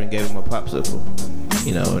person over and gave him a popsicle.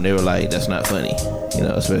 And they were like, that's not funny,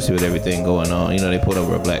 especially with everything going on. They pulled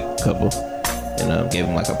over a black couple and gave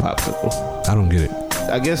him like a popsicle. I don't get it.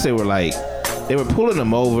 I guess they were pulling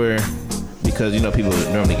them over because, people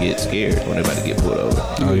normally get scared when they're about to get pulled over.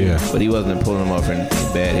 Oh, yeah. But he wasn't pulling them over for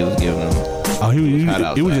anything bad. He was giving them.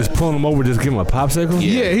 He was just pulling them over, just give him a popsicle?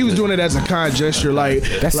 Yeah, he was doing it as a kind gesture. Like,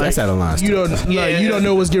 that's out of line. You don't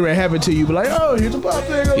know what's getting ready to happen to you, but like, oh, here's a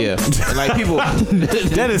popsicle. Yeah. And like people.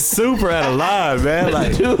 That is super out of line, man.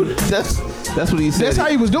 Like, dude, that's what he said. That's how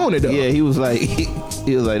he was doing it, though. Yeah, he was like,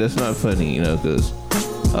 that's not funny, because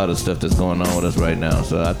all the stuff that's going on with us right now.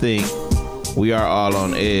 So I think we are all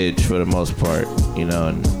on edge for the most part,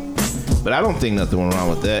 but I don't think nothing went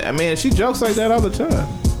wrong with that. I mean, she jokes like that all the time.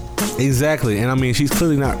 Exactly, and I mean, she's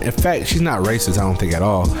clearly not. In fact, she's not racist. I don't think at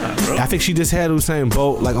all. I think she just had Usain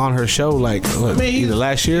Bolt like on her show, like either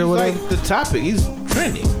last year or whatever. Like the topic, he's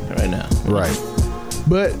trending right now. Right.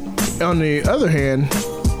 But on the other hand,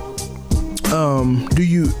 do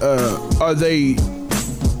you are they?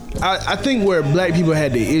 I think where black people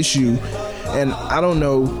had the issue, and I don't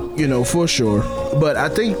know, for sure, but I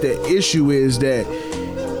think the issue is that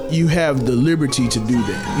you have the liberty to do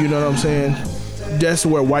that. You know what I'm saying? That's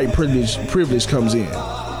where white privilege comes in.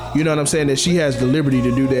 You know what I'm saying? That she has the liberty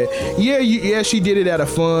to do that. Yeah, she did it out of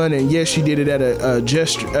fun, and yes, she did it at a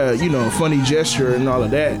gesture, funny gesture and all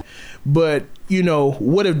of that. But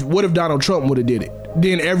what if Donald Trump would have did it?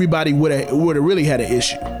 Then everybody would have really had an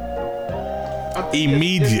issue.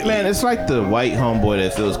 Immediately, man. It's like the white homeboy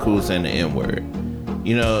that feels cool saying the N-word.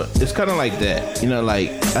 It's kind of like that. Like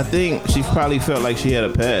I think she probably felt like she had a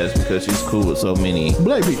pass because she's cool with so many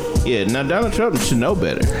black people. Yeah, now Donald Trump should know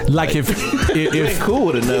better. Like if ain't cool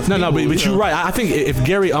with enough. No, but you're right. I think if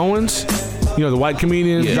Gary Owens, the white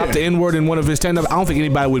comedian, dropped the N-word in one of his stand-up, I don't think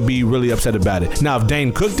anybody would be really upset about it. Now if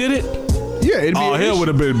Dane Cook did it, it'd be hell would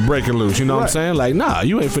have been breaking loose. You know what I'm saying? Like, nah,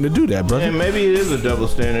 you ain't finna do that, brother. And maybe it is a double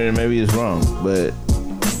standard, and maybe it's wrong, but.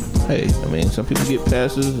 Hey, I mean, some people get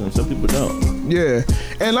passes and some people don't. Yeah,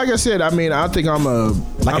 and like I said, I mean, I think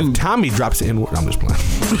if Tommy drops the N-word, I'm just playing.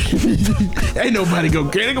 Ain't nobody gonna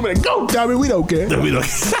care. They gonna be like, go, Tommy, we don't care. We don't.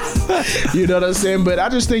 You know what I'm saying? But I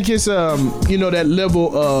just think it's that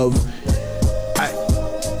level of,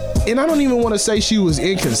 and I don't even want to say she was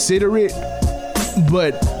inconsiderate,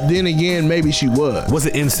 but then again, maybe she was. Was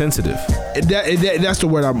it insensitive? That's the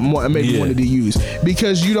word I maybe wanted to use,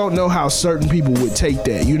 because you don't know how certain people would take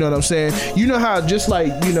that. You know what I'm saying? You know how just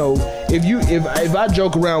like if I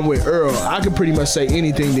joke around with Earl, I could pretty much say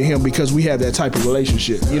anything to him because we have that type of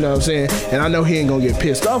relationship. You know what I'm saying? And I know he ain't gonna get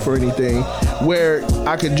pissed off or anything. Where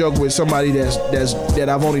I could joke with somebody that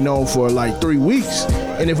I've only known for like 3 weeks,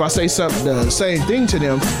 and if I say the same thing to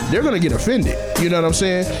them, they're gonna get offended. You know what I'm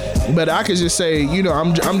saying? But I could just say,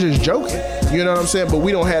 I'm just joking. You know what I'm saying? But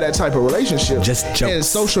we don't have that type of relationship. Just jokes. And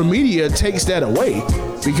social media takes that away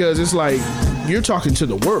because it's like you're talking to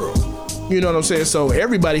the world. You know what I'm saying? So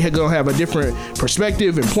everybody gonna have a different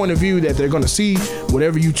perspective and point of view that they're gonna see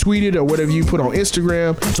whatever you tweeted or whatever you put on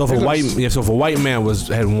Instagram. So if a white man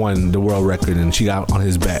had won the world record and she got on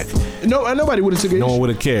his back, nobody would have took an issue. No one would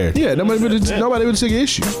have cared. Yeah, nobody would have took an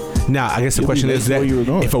issue. Now I guess the question is that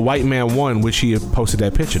if a white man won, would she have posted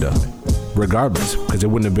that picture though? Regardless, because it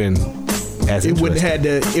wouldn't have been. It wouldn't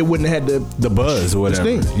have had the buzz or whatever.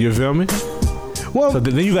 You feel me? Well, so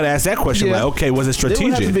then you got to ask that question, like, okay, was it strategic? There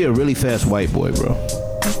would have to be a really fast white boy, bro.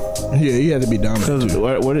 Yeah, he had to be dominant.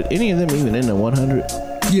 Were any of them even in the 100?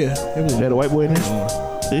 Yeah, had a white boy in there.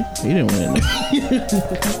 See, he didn't win.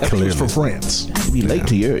 That was for France. Be late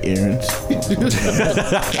to your errands.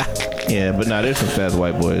 Yeah, but there's some fast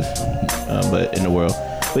white boys, but in the world.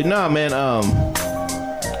 But man, I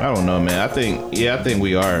don't know, man. I think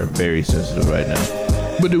we are very sensitive right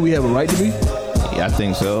now. But do we have a right to be? Yeah, I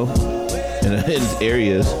think so. In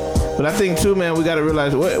areas. But I think too, man, we got to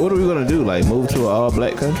realize what are we gonna do? Like move to an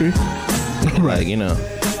all-black country? Right. Like,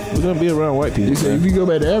 we're gonna be around white people. If you go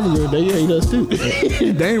back to Africa, they hate us too.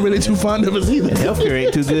 They ain't really too fond of us either. And healthcare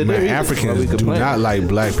ain't too good. Man, Africans do not like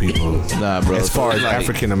black people. Nah, bro. As far as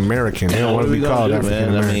African American, they don't want to be called African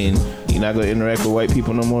American. I mean, you're not gonna interact with white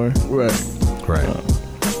people no more. Right.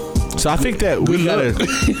 So I think that we gotta.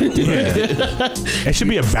 It should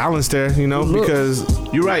be a balance there, you know, because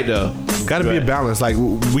you're right though. Gotta be a balance. Like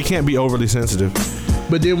we can't be overly sensitive,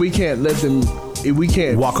 but then we can't let them. We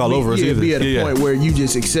can't walk all over us either. Be at a point where you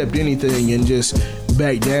just accept anything and just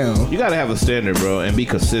back down. You gotta have a standard, bro, and be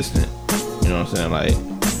consistent. You know what I'm saying? Like,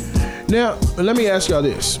 now let me ask y'all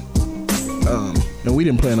this. No, we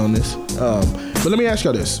didn't plan on this. But let me ask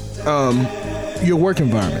y'all this. Your work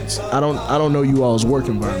environments. I don't know you all's work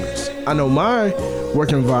environments. I know my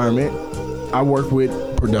work environment. I work with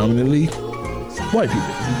predominantly white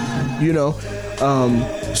people. You know,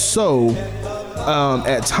 so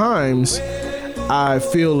at times I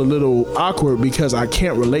feel a little awkward because I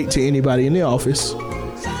can't relate to anybody in the office.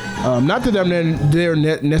 Not that I'm there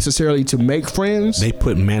necessarily to make friends. They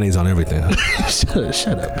put mayonnaise on everything.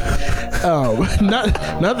 Shut up. Not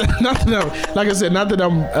that I'm, like I said, not that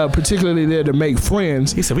I'm particularly there to make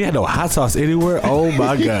friends. He said we had no hot sauce anywhere. Oh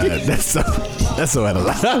my god, that's so out of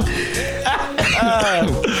line.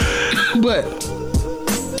 But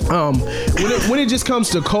when it just comes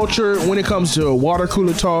to culture, when it comes to water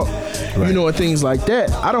cooler talk, you know, and things like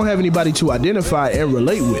that, I don't have anybody to identify and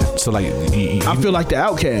relate with. So like, I feel like the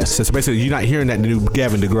outcast. So basically, you're not hearing that new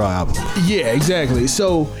Gavin DeGraw album. Yeah, exactly.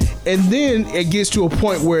 So, and then it gets to a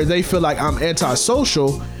point where they feel like I'm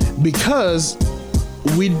antisocial because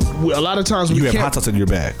we a lot of times you have hot sauce in your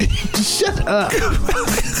bag. Shut up.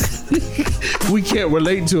 We can't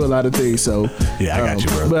relate to a lot of things, so yeah, I got you,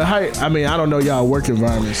 bro. But I mean, I don't know y'all work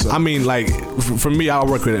environment. So. I mean, like for me, I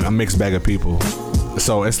work with a mixed bag of people,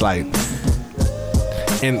 so it's like,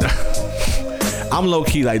 and I'm low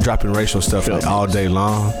key like dropping racial stuff like all day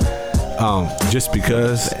long, just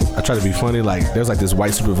because I try to be funny. Like there's like this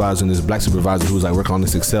white supervisor and this black supervisor who was like working on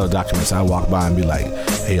this Excel document. So I walk by and be like,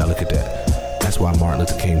 "Hey, y'all, look at that. That's why Martin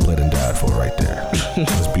Luther King bled and died for right there.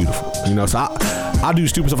 It's beautiful." You know, so I do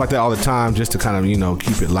stupid stuff like that all the time just to kind of, you know,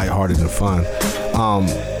 keep it lighthearted and fun.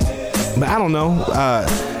 But I don't know.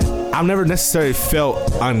 I've never necessarily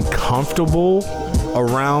felt uncomfortable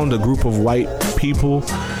around a group of white people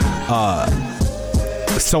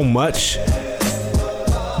so much.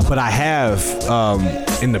 But I have,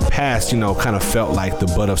 in the past, you know, kind of felt like the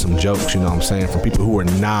butt of some jokes, you know what I'm saying, from people who were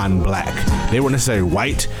non-black. They weren't necessarily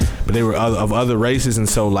white, but they were of other races, and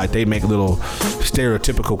so, like, they make little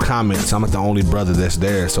stereotypical comments. I'm like the only brother that's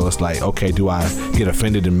there, so it's like, okay, do I get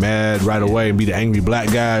offended and mad right away and be the angry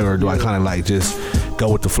black guy, or do I kind of, like, just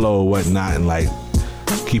go with the flow or whatnot and, like,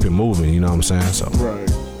 keep it moving, you know what I'm saying? So right.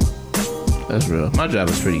 That's real. My job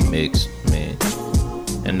is pretty mixed, man.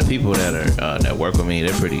 And the people that are that work with me,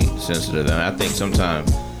 they're pretty sensitive. And I think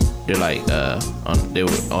sometimes they're like they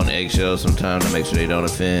were on eggshells sometimes to make sure they don't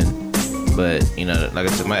offend. But you know, like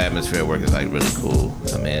I said, my atmosphere at work is like really cool.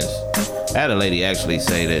 I mean, I had a lady actually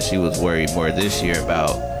say that she was worried more this year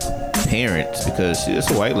about parents because she's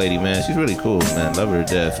a white lady, man. She's really cool, man. Love her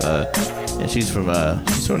to death. And she's from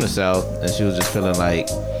the South, and she was just feeling like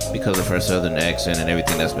because of her Southern accent and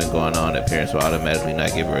everything that's been going on, that parents will automatically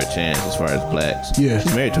not give her a chance as far as blacks. Yeah,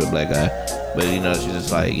 she's married to a black guy, but you know, she's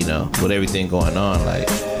just like, you know, with everything going on, like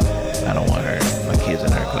I don't want my kids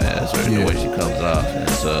in her class or the way she comes off, and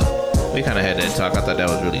so we kind of had that talk. I thought that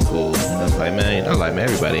was really cool. And I was like, man, you know, like, man,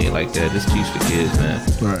 everybody ain't like that. Just teach the kids, man.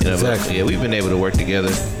 Right, you know, exactly. But, yeah, we've been able to work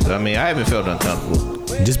together. So I mean, I haven't felt uncomfortable.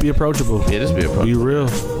 just be approachable. Yeah, just be approachable. Be real.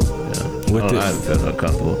 Yeah. I haven't felt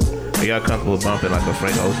uncomfortable. Are y'all comfortable bumping like a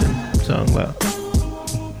Frank Ocean song? Wow.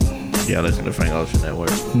 Y'all listen to Frank Ocean at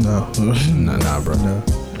work? No. Nah, bro. No.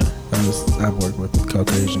 I work with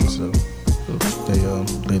Caucasians, so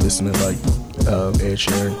they listen to like Ed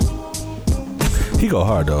Sheeran. He go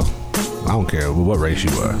hard though. I don't care what race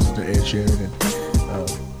you are. The Ed Sheeran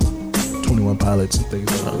and 21 Pilots and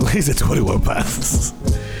things like that. He's at 21 Pilots.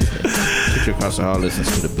 Picture Across the Hall listens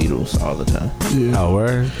to the Beatles all the time. Yeah. Oh,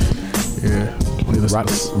 word? Yeah.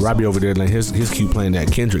 Robbie over there, like his cute playing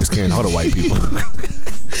that Kendrick's carrying all the white people.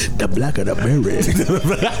 The black of the berry.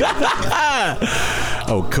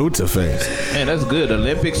 Oh, Kuta face. Man, that's good.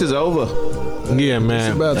 Olympics is over. Yeah,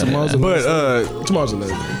 man. It's about tomorrow's the last day.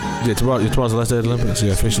 Yeah, tomorrow's the last day of the Olympics.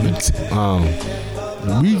 Yeah, officially.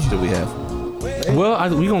 Do we have?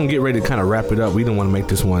 Well, we gonna get ready to kind of wrap it up. We don't want to make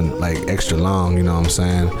this one like extra long. You know what I'm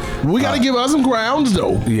saying? We gotta give out some crowns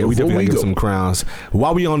though. Yeah, we definitely gotta give some crowns.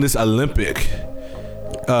 While we on this Olympic,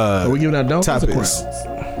 are we giving out donkeys or topics?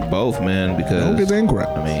 crowns? Both, man, because Donkeys and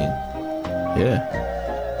crowns. I mean,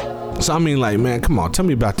 yeah. So I mean, like, man, come on, tell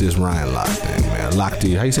me about this Ryan Lochte thing, man.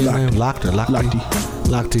 Lochte, how you say his name? Lochte or Lochte?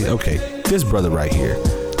 Lochte. Okay, this brother right here.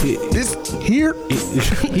 He's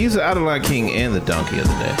the Outtaline King and the Donkey of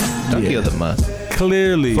the Day. Donkey of the Month.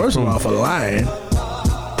 Clearly. First of all, for lying.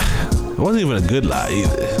 It wasn't even a good lie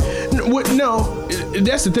either. No,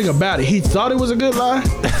 that's the thing about it. He thought it was a good lie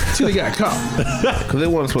till he got caught. Because they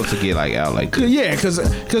weren't supposed to get like out like that. Yeah,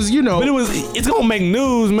 because you know. But it's gonna make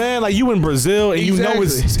news, man. Like you in Brazil, and you know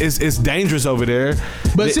it's dangerous over there.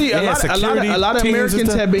 But see, a lot of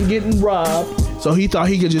Americans have been getting robbed, so he thought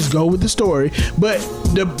he could just go with the story. But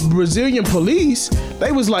the Brazilian police,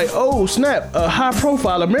 they was like, "Oh snap! A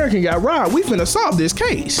high-profile American got robbed. We finna solve this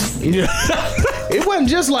case." Yeah. It wasn't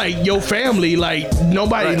just like your family, like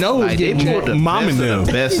nobody knows. Like, they pulled the mom and them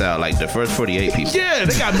best out, like the first 48 people. Yeah,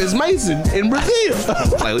 they got Miss Mason in Brazil.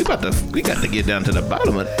 Like we got to get down to the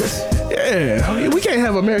bottom of this. Yeah, we can't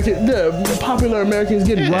have the popular Americans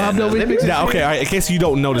getting robbed over here. Now, okay, all right, in case you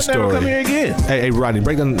don't know the story. Come here again. Hey, Rodney,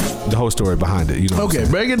 break down the whole story behind it. You know. Okay,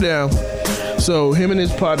 break it down. So him and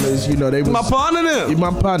his partners, you know, they was My partner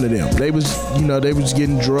them. They was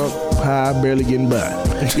getting drunk, high, barely getting by.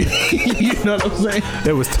 You know what I'm saying?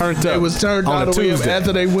 It was turned up. It was turned on all the way up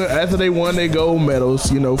after they won their gold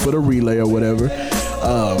medals, you know, for the relay or whatever.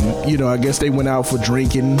 You know, I guess they went out for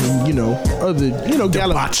drinking, and,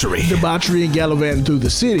 debauchery and gallivanting through the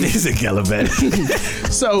city. He's a gallivanting.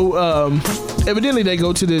 So evidently they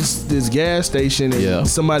go to this gas station and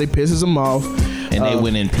somebody pisses them off. And they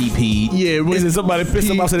went in PP. Yeah, when somebody pissed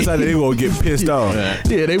them off, so they decided they were gonna get pissed off.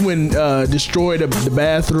 Yeah, they went destroyed the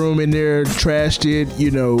bathroom in there, trashed it,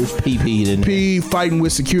 you know, fighting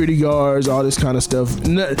with security guards, all this kind of stuff.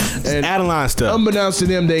 And Outtaline stuff. Unbeknownst to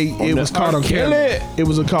them, it was caught on camera. It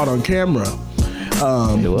was caught on camera.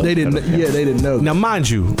 They didn't know. Now, mind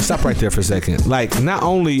you, stop right there for a second. Like, not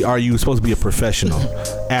only are you supposed to be a professional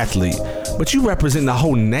athlete, but you represent the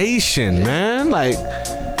whole nation, man. Like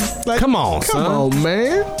come on, son. Come on,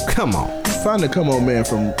 man. Come on. Find the come on, man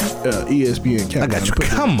from ESPN. I got you.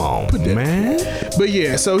 Come on, man. But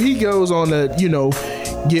yeah, so he goes on to, you know,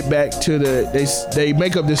 get back to they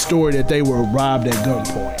make up this story that they were robbed at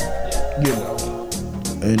gunpoint, you know.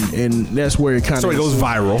 And that's where it kind of... So it goes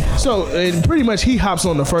viral. So, and pretty much he hops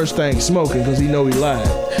on the first thing smoking because he know he lied.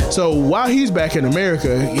 So while he's back in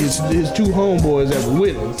America, his two homeboys that were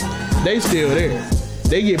with him, they still there.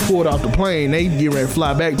 They get pulled off the plane. They get ready to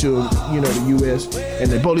fly back to, you know, the U.S.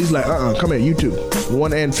 And the police like, come here, you two.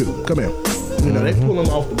 1 and 2. Come here. You know, they pull them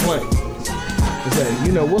off the plane. And say,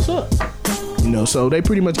 you know, what's up? You know, so they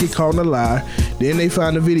pretty much get caught in a lie. Then they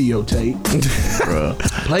find the videotape.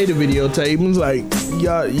 Play the videotape and it's like,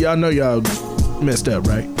 y'all know y'all messed up,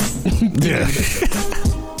 right? Yeah.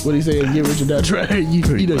 What he saying? Get Richard that right? You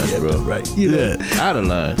know, bro, right? Out of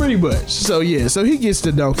line. Pretty much. So yeah, so he gets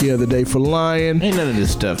the donkey of the day for lying. Ain't none of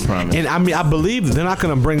this stuff promised. And I mean, I believe they're not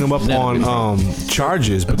gonna bring him up on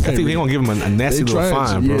charges, but I think they're gonna give him a nasty little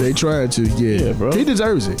fine, bro. Yeah, they trying to. Yeah, bro. He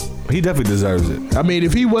deserves it. He definitely deserves it. I mean,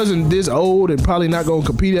 if he wasn't this old and probably not gonna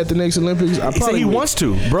compete at the next Olympics, he said he wants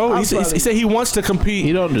to, bro. He said he wants to compete.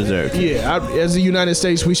 He don't deserve it. Yeah, as the United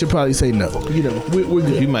States, we should probably say no. You know, we're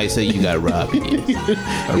good. You might say you got robbed.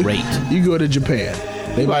 Raped. You go to Japan.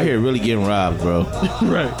 They out here really getting robbed, bro.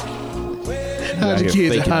 Right. Hide your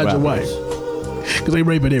kids and hide your wife. Because they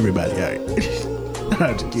raping everybody. All right.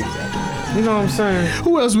 Hide your kids out. You know what I'm saying?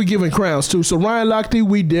 Who else we giving crowns to? So Ryan Lochte,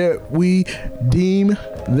 we deem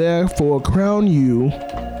therefore crown you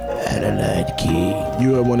Outtaline King.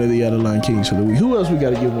 You are one of the Outtaline Kings for the week. Who else we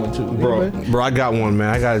got to give one to? Bro, I got one, man.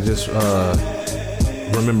 I got to just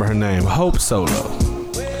remember her name. Hope Solo.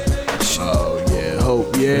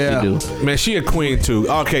 Hope, yeah. Man, she a queen too.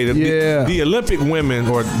 Okay, the Olympic women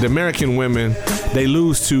or the American women, they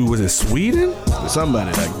lose to, was it Sweden?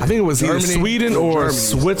 Somebody like that. I think it was either Sweden or Germany.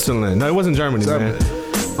 Switzerland. No, it wasn't Germany, man.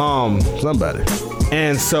 Somebody.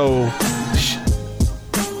 And so,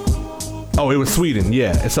 it was Sweden,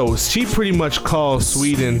 yeah. And so she pretty much called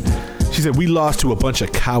Sweden. She said, we lost to a bunch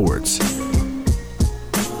of cowards.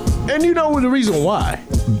 And you know the reason why?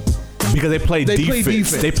 Because they played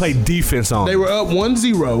defense. They played defense on. They were up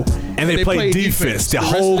 1-0. And they played defense the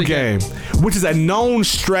whole game. Which is a known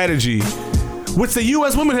strategy, which the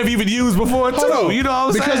U.S. women have even used before, too. You know what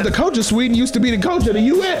I'm saying? Because the coach of Sweden used to be the coach of the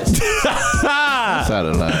U.S. That's out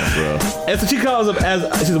of line, bro. And so she calls them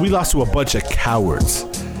she says, we lost to a bunch of cowards.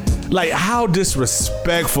 Like, how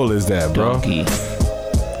disrespectful is that, bro? Donkey.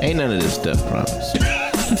 Ain't none of this stuff promised.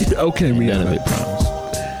 Okay, Rihanna. None of it promised.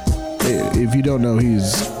 If you don't know,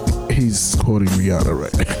 he's quoting Rihanna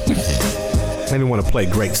right now. They didn't want to play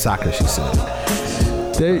great soccer, she said.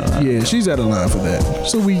 She's out of line for that.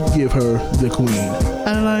 So we give her the queen.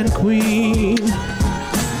 Outtaline Queen.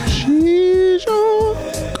 She's your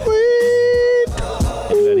queen.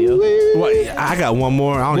 Well, I got one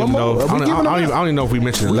more. I don't even know. I don't even know if we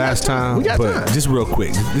mentioned it last time. We got but time. Just real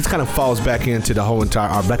quick, this kind of falls back into the whole entire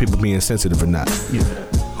our black people being sensitive or not. Yeah.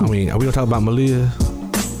 I mean, are we gonna talk about Malia?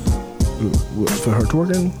 For her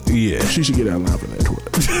twerking? Yeah. She should get out of line for that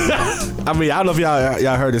twerk. I mean, I don't know if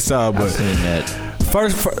y'all heard this song, but I've seen that.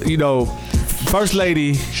 First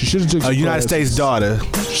lady, She should have took some United classes. States daughter.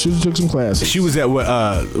 Should have took some classes. She was at what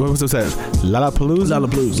was that?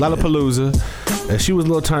 Lollapalooza. And she was a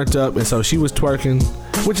little turned up, and so she was twerking,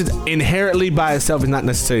 which is inherently by itself is not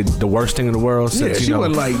necessarily the worst thing in the world. Yeah, Since, she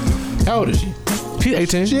wasn't like. How old is she? she's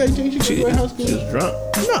 18. She 18. She graduated high school. She was drunk.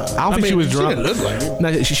 No, I don't think she was drunk. She didn't look like it.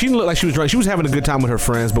 No, she didn't look like she was drunk. She was having a good time with her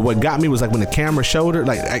friends. But what got me was like when the camera showed her,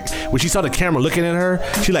 like when she saw the camera looking at her,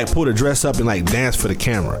 she like pulled her dress up and like danced for the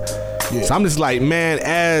camera. Yeah. So I'm just like, man,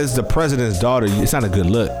 as the president's daughter, it's not a good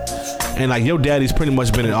look. And like your daddy's pretty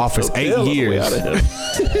much been in office 8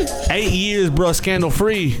 years. 8 years, bro, scandal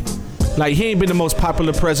free. Like he ain't been the most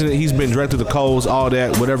popular president. He's been dragged through the coals, all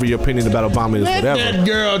that. Whatever your opinion about Obama is, Let whatever. that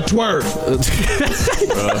girl twerk.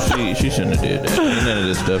 Bro, she shouldn't have did that. Ain't none of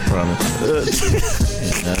this stuff promised.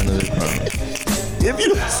 None of this promised. If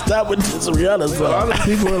you don't stop with this Rihanna A lot of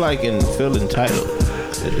people are like feel entitled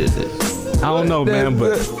that did this. I don't know, man,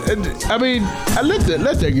 but I mean, I let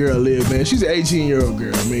that girl live, man. She's an 18-year-old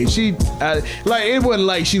girl. I mean, like it wasn't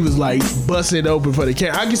like she was like busting it open for the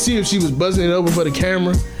camera. I could see if she was busting it open for the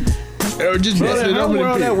camera, or just busting it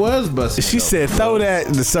open. That was busting. she said, "Throw that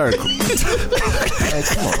in the circle." Hey,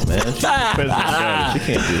 come on, man. She's the president's daughter. She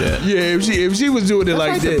can't do that. Yeah, if she was doing it That's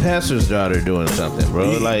like like that, the pastor's daughter doing something,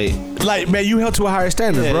 bro. Like man, you held to a higher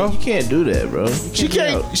standard, yeah, bro. you can't do that, bro. she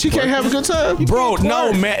can't have a good time. Bro,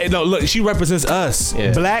 no, man. No, look, she represents us,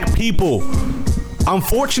 Yeah. black people.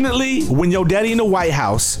 Unfortunately, when your daddy in the White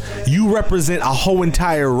House, you represent a whole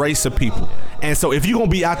entire race of people. And so if you're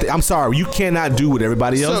gonna be out there, I'm sorry, you cannot do what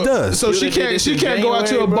everybody else does. So she can't go out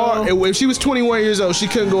to a bar. If she was 21 years old, she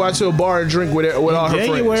couldn't go out to a bar and drink with all her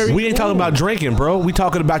friends. We ain't talking about drinking, bro. We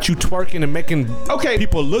talking about you twerking and making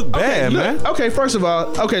people look bad, man. Okay, first of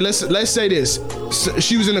all, let's say this: so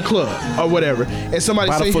she was in a club or whatever, and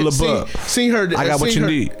somebody Bottle full of bug. seen her. I got what you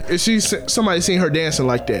need. Somebody seen her dancing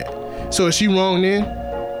like that. So is she wrong then?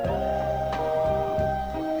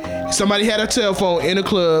 Somebody had a cell phone in a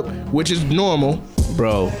club, which is normal.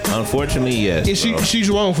 Bro, unfortunately, yes. And bro. she's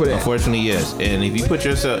wrong for that. Unfortunately, yes. And if you put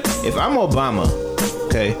yourself, if I'm Obama,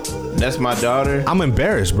 okay, that's my daughter. I'm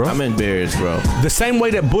embarrassed, bro. I'm embarrassed, bro. The same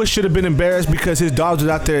way that Bush should have been embarrassed because his dogs was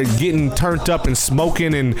out there getting turned up and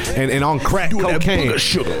smoking and on crack cocaine.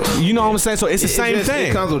 You know what I'm saying? So it's the same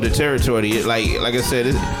thing. It comes with the territory. Like I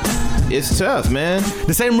said, it's tough, man.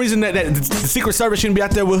 The same reason that the Secret Service shouldn't be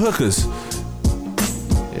out there with hookers.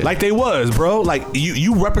 Yeah. Like they was, bro. Like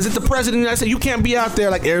you represent the president. I said you can't be out there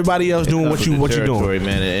like everybody else doing what you doing,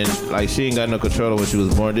 man. And like she ain't got no control of what she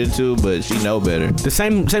was born into, but she know better. The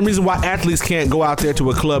same reason why athletes can't go out there to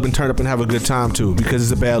a club and turn up and have a good time too, because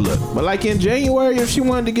it's a bad look. But like in January, if she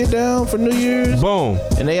wanted to get down for New Year's, boom,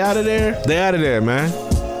 and they out of there. They out of there, man.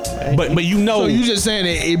 But you know, so you just saying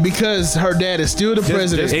it because her dad is still the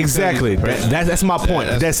president. Exactly. That's my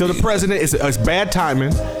point. That's still the president. It's bad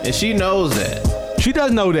timing, and she knows that. She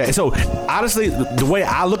does know that. So honestly, the way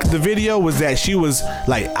I looked at the video was that she was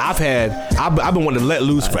like, I've been wanting to let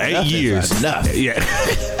loose for 8 years. Enough. Yeah.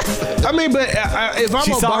 I mean, but if I'm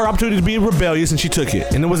she saw her opportunity to be rebellious and she took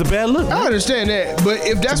it, and it was a bad look. I understand that, but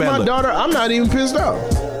if that's my daughter, I'm not even pissed off.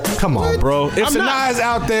 Come on, bro. If Sanaya's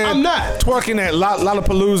out there twerking at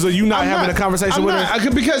Lollapalooza, you not having a conversation with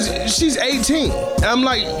her? Because she's 18. And I'm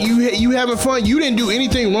like, you having fun? You didn't do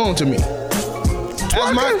anything wrong to me.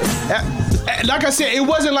 Like I said, it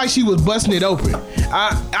wasn't like she was busting it open.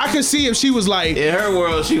 I could see if she was like... In her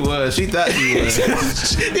world, she was. She thought she was.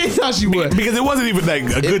 She thought she was. Because it wasn't even like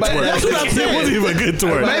a good twerk. That's what I'm saying. It wasn't even a good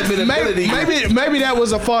twerk. Maybe that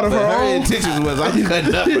was a fault of her own. Intentions was, I'm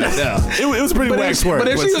cutting up right now. It was pretty whack twerk. But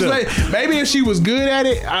if she was like, maybe if she was good at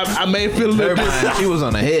it, I may feel a little different. She was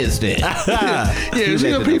on a headstand. Yeah, if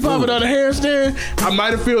she was peep-popping on a handstand, I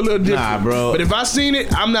might have feel a little different. Nah, bro. But if I seen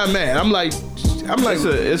it, I'm not mad. I'm like...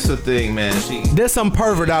 It's a thing, man. There's some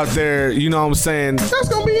pervert out there, you know what I'm saying? That's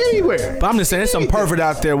gonna be anywhere. But I'm just saying, there's some pervert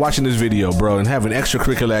out there watching this video, bro, and having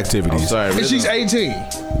extracurricular activities. I'm sorry, and she's 18.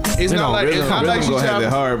 It's not like she's gonna have it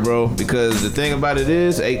hard, bro. Because the thing about it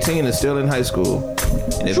is, 18 is still in high school,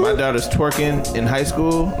 and if my daughter's twerking in high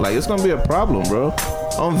school, like it's gonna be a problem, bro.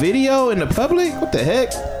 On video in the public, what the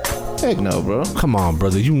heck? Heck no, bro. Come on,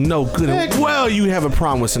 brother. You know good and well you have a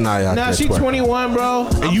problem with Sanaya out there. Nah, she's 21, bro.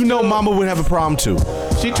 And you know mama would have a problem too.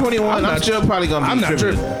 She's 21. I'm still probably gonna be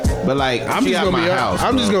tripping. But like, I'm just gonna be honest.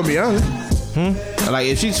 I'm just gonna be honest. Like,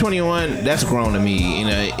 if she's 21, that's grown to me. You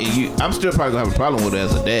know, I'm still probably gonna have a problem with her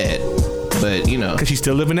as a dad. But you know, cause she's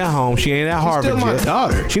still living at home. She ain't at Harvard still my yet.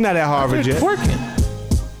 Daughter. She not at Harvard yet.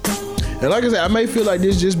 Twerking. And like I said, I may feel like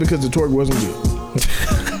this just because the twerk wasn't good.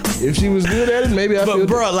 If she was good at it, maybe I feel. But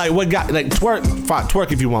bro, like what got like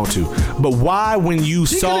twerk if you want to. But why when you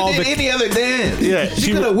She saw could have did any other dance. Yeah,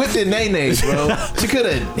 she could have whipped the nays, bro. She could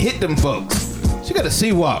have hit them folks. She could have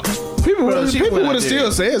sea-walked. People would have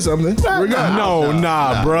still said something.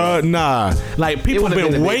 Nah, bro. Like people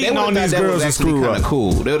been waiting on these girls to screw up.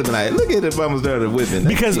 Cool. They would have been like, look at the bum started whipping.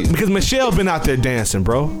 Because Michelle been out there dancing,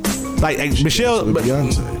 bro. Like Michelle,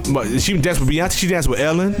 Beyonce. She danced with Beyonce. She danced with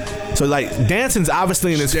Ellen. So like dancing's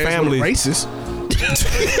obviously in this family. Racist.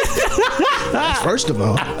 First of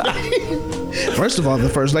all, the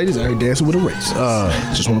first lady's out here dancing with a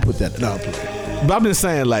racist. Just want to put that out there. But I've been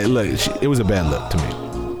saying like, look, it was a bad look to me.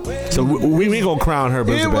 So we ain't gonna crown her,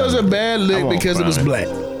 but it was a bad look because it was black.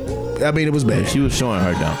 I mean, it was bad. She was showing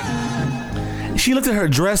her donkey. She looked at her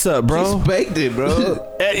dress up, bro. She baked it,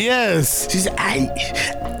 bro. Yes. She said,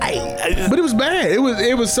 but it was bad.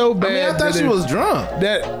 It was so bad. I mean, I thought she was drunk.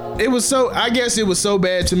 I guess it was so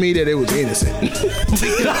bad to me that it was innocent.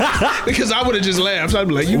 Because I would have just laughed. I'd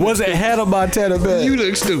be like, was it Hannah Montana bad? You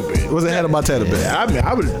look stupid. Was it Hannah Montana bad? I mean,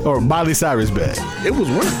 I would. Or Miley Cyrus bad? It was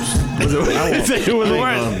worse. Was it worse? It was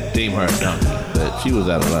worse. Deem her donkey, but she was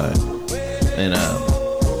out of line. And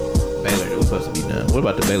Baylor dude was supposed to be done. What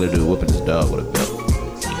about the Baylor dude whooping his dog with a belt?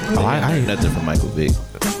 I ain't nothing from Michael Vick.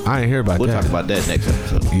 I ain't hear about that. We'll talk about that next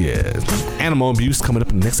episode. Yeah. Animal abuse coming up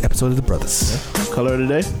in the next episode of The Brothers. Yeah. Color of the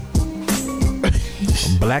day?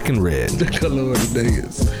 Black and red. The color of the day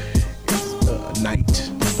is night.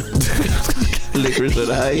 Licorice on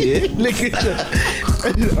the high, yeah.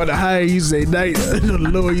 Licorice. On the high, you say night. On the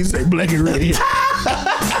lower, you say black and red.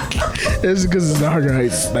 That's because it's the Harker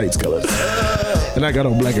Heights night's colors. And I got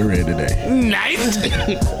on black and red today. Night.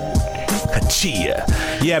 Chia.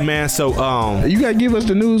 Yeah, man. So you gotta give us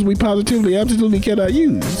the news we positively, absolutely cannot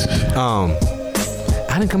use. I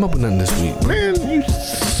didn't come up with nothing this week, man. You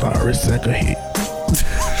sorry sack of head.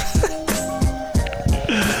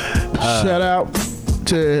 Shout out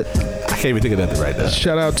to. I can't even think of nothing right now.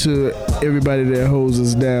 Shout out to everybody that holds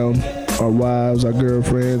us down. Our wives, our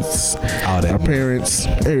girlfriends, our parents,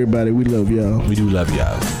 everybody. We love y'all. We do love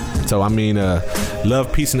y'all. So I mean,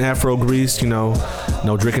 love, peace, and Afro grease. You know,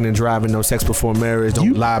 no drinking and driving, no sex before marriage.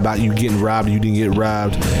 Don't lie about you getting robbed. You didn't get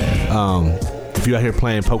robbed. If you out here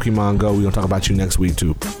playing Pokemon Go, we gonna talk about you next week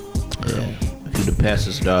too. Yeah. If you the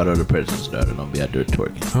pastor's daughter or the president's daughter, don't be out there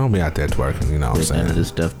twerking. I don't be out there twerking. You know what I'm saying? None of this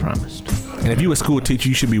stuff promised. And if you a school teacher,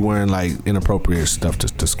 you should be wearing like inappropriate stuff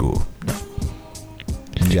to school. No.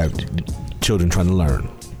 You have children trying to learn.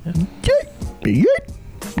 Yeah.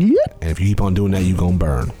 And if you keep on doing that, you gonna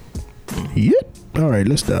burn. All right,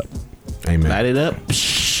 let's stop. Amen. Light it up.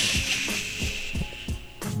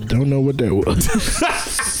 Don't know what that was.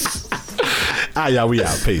 All right, y'all, we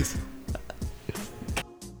out. Peace.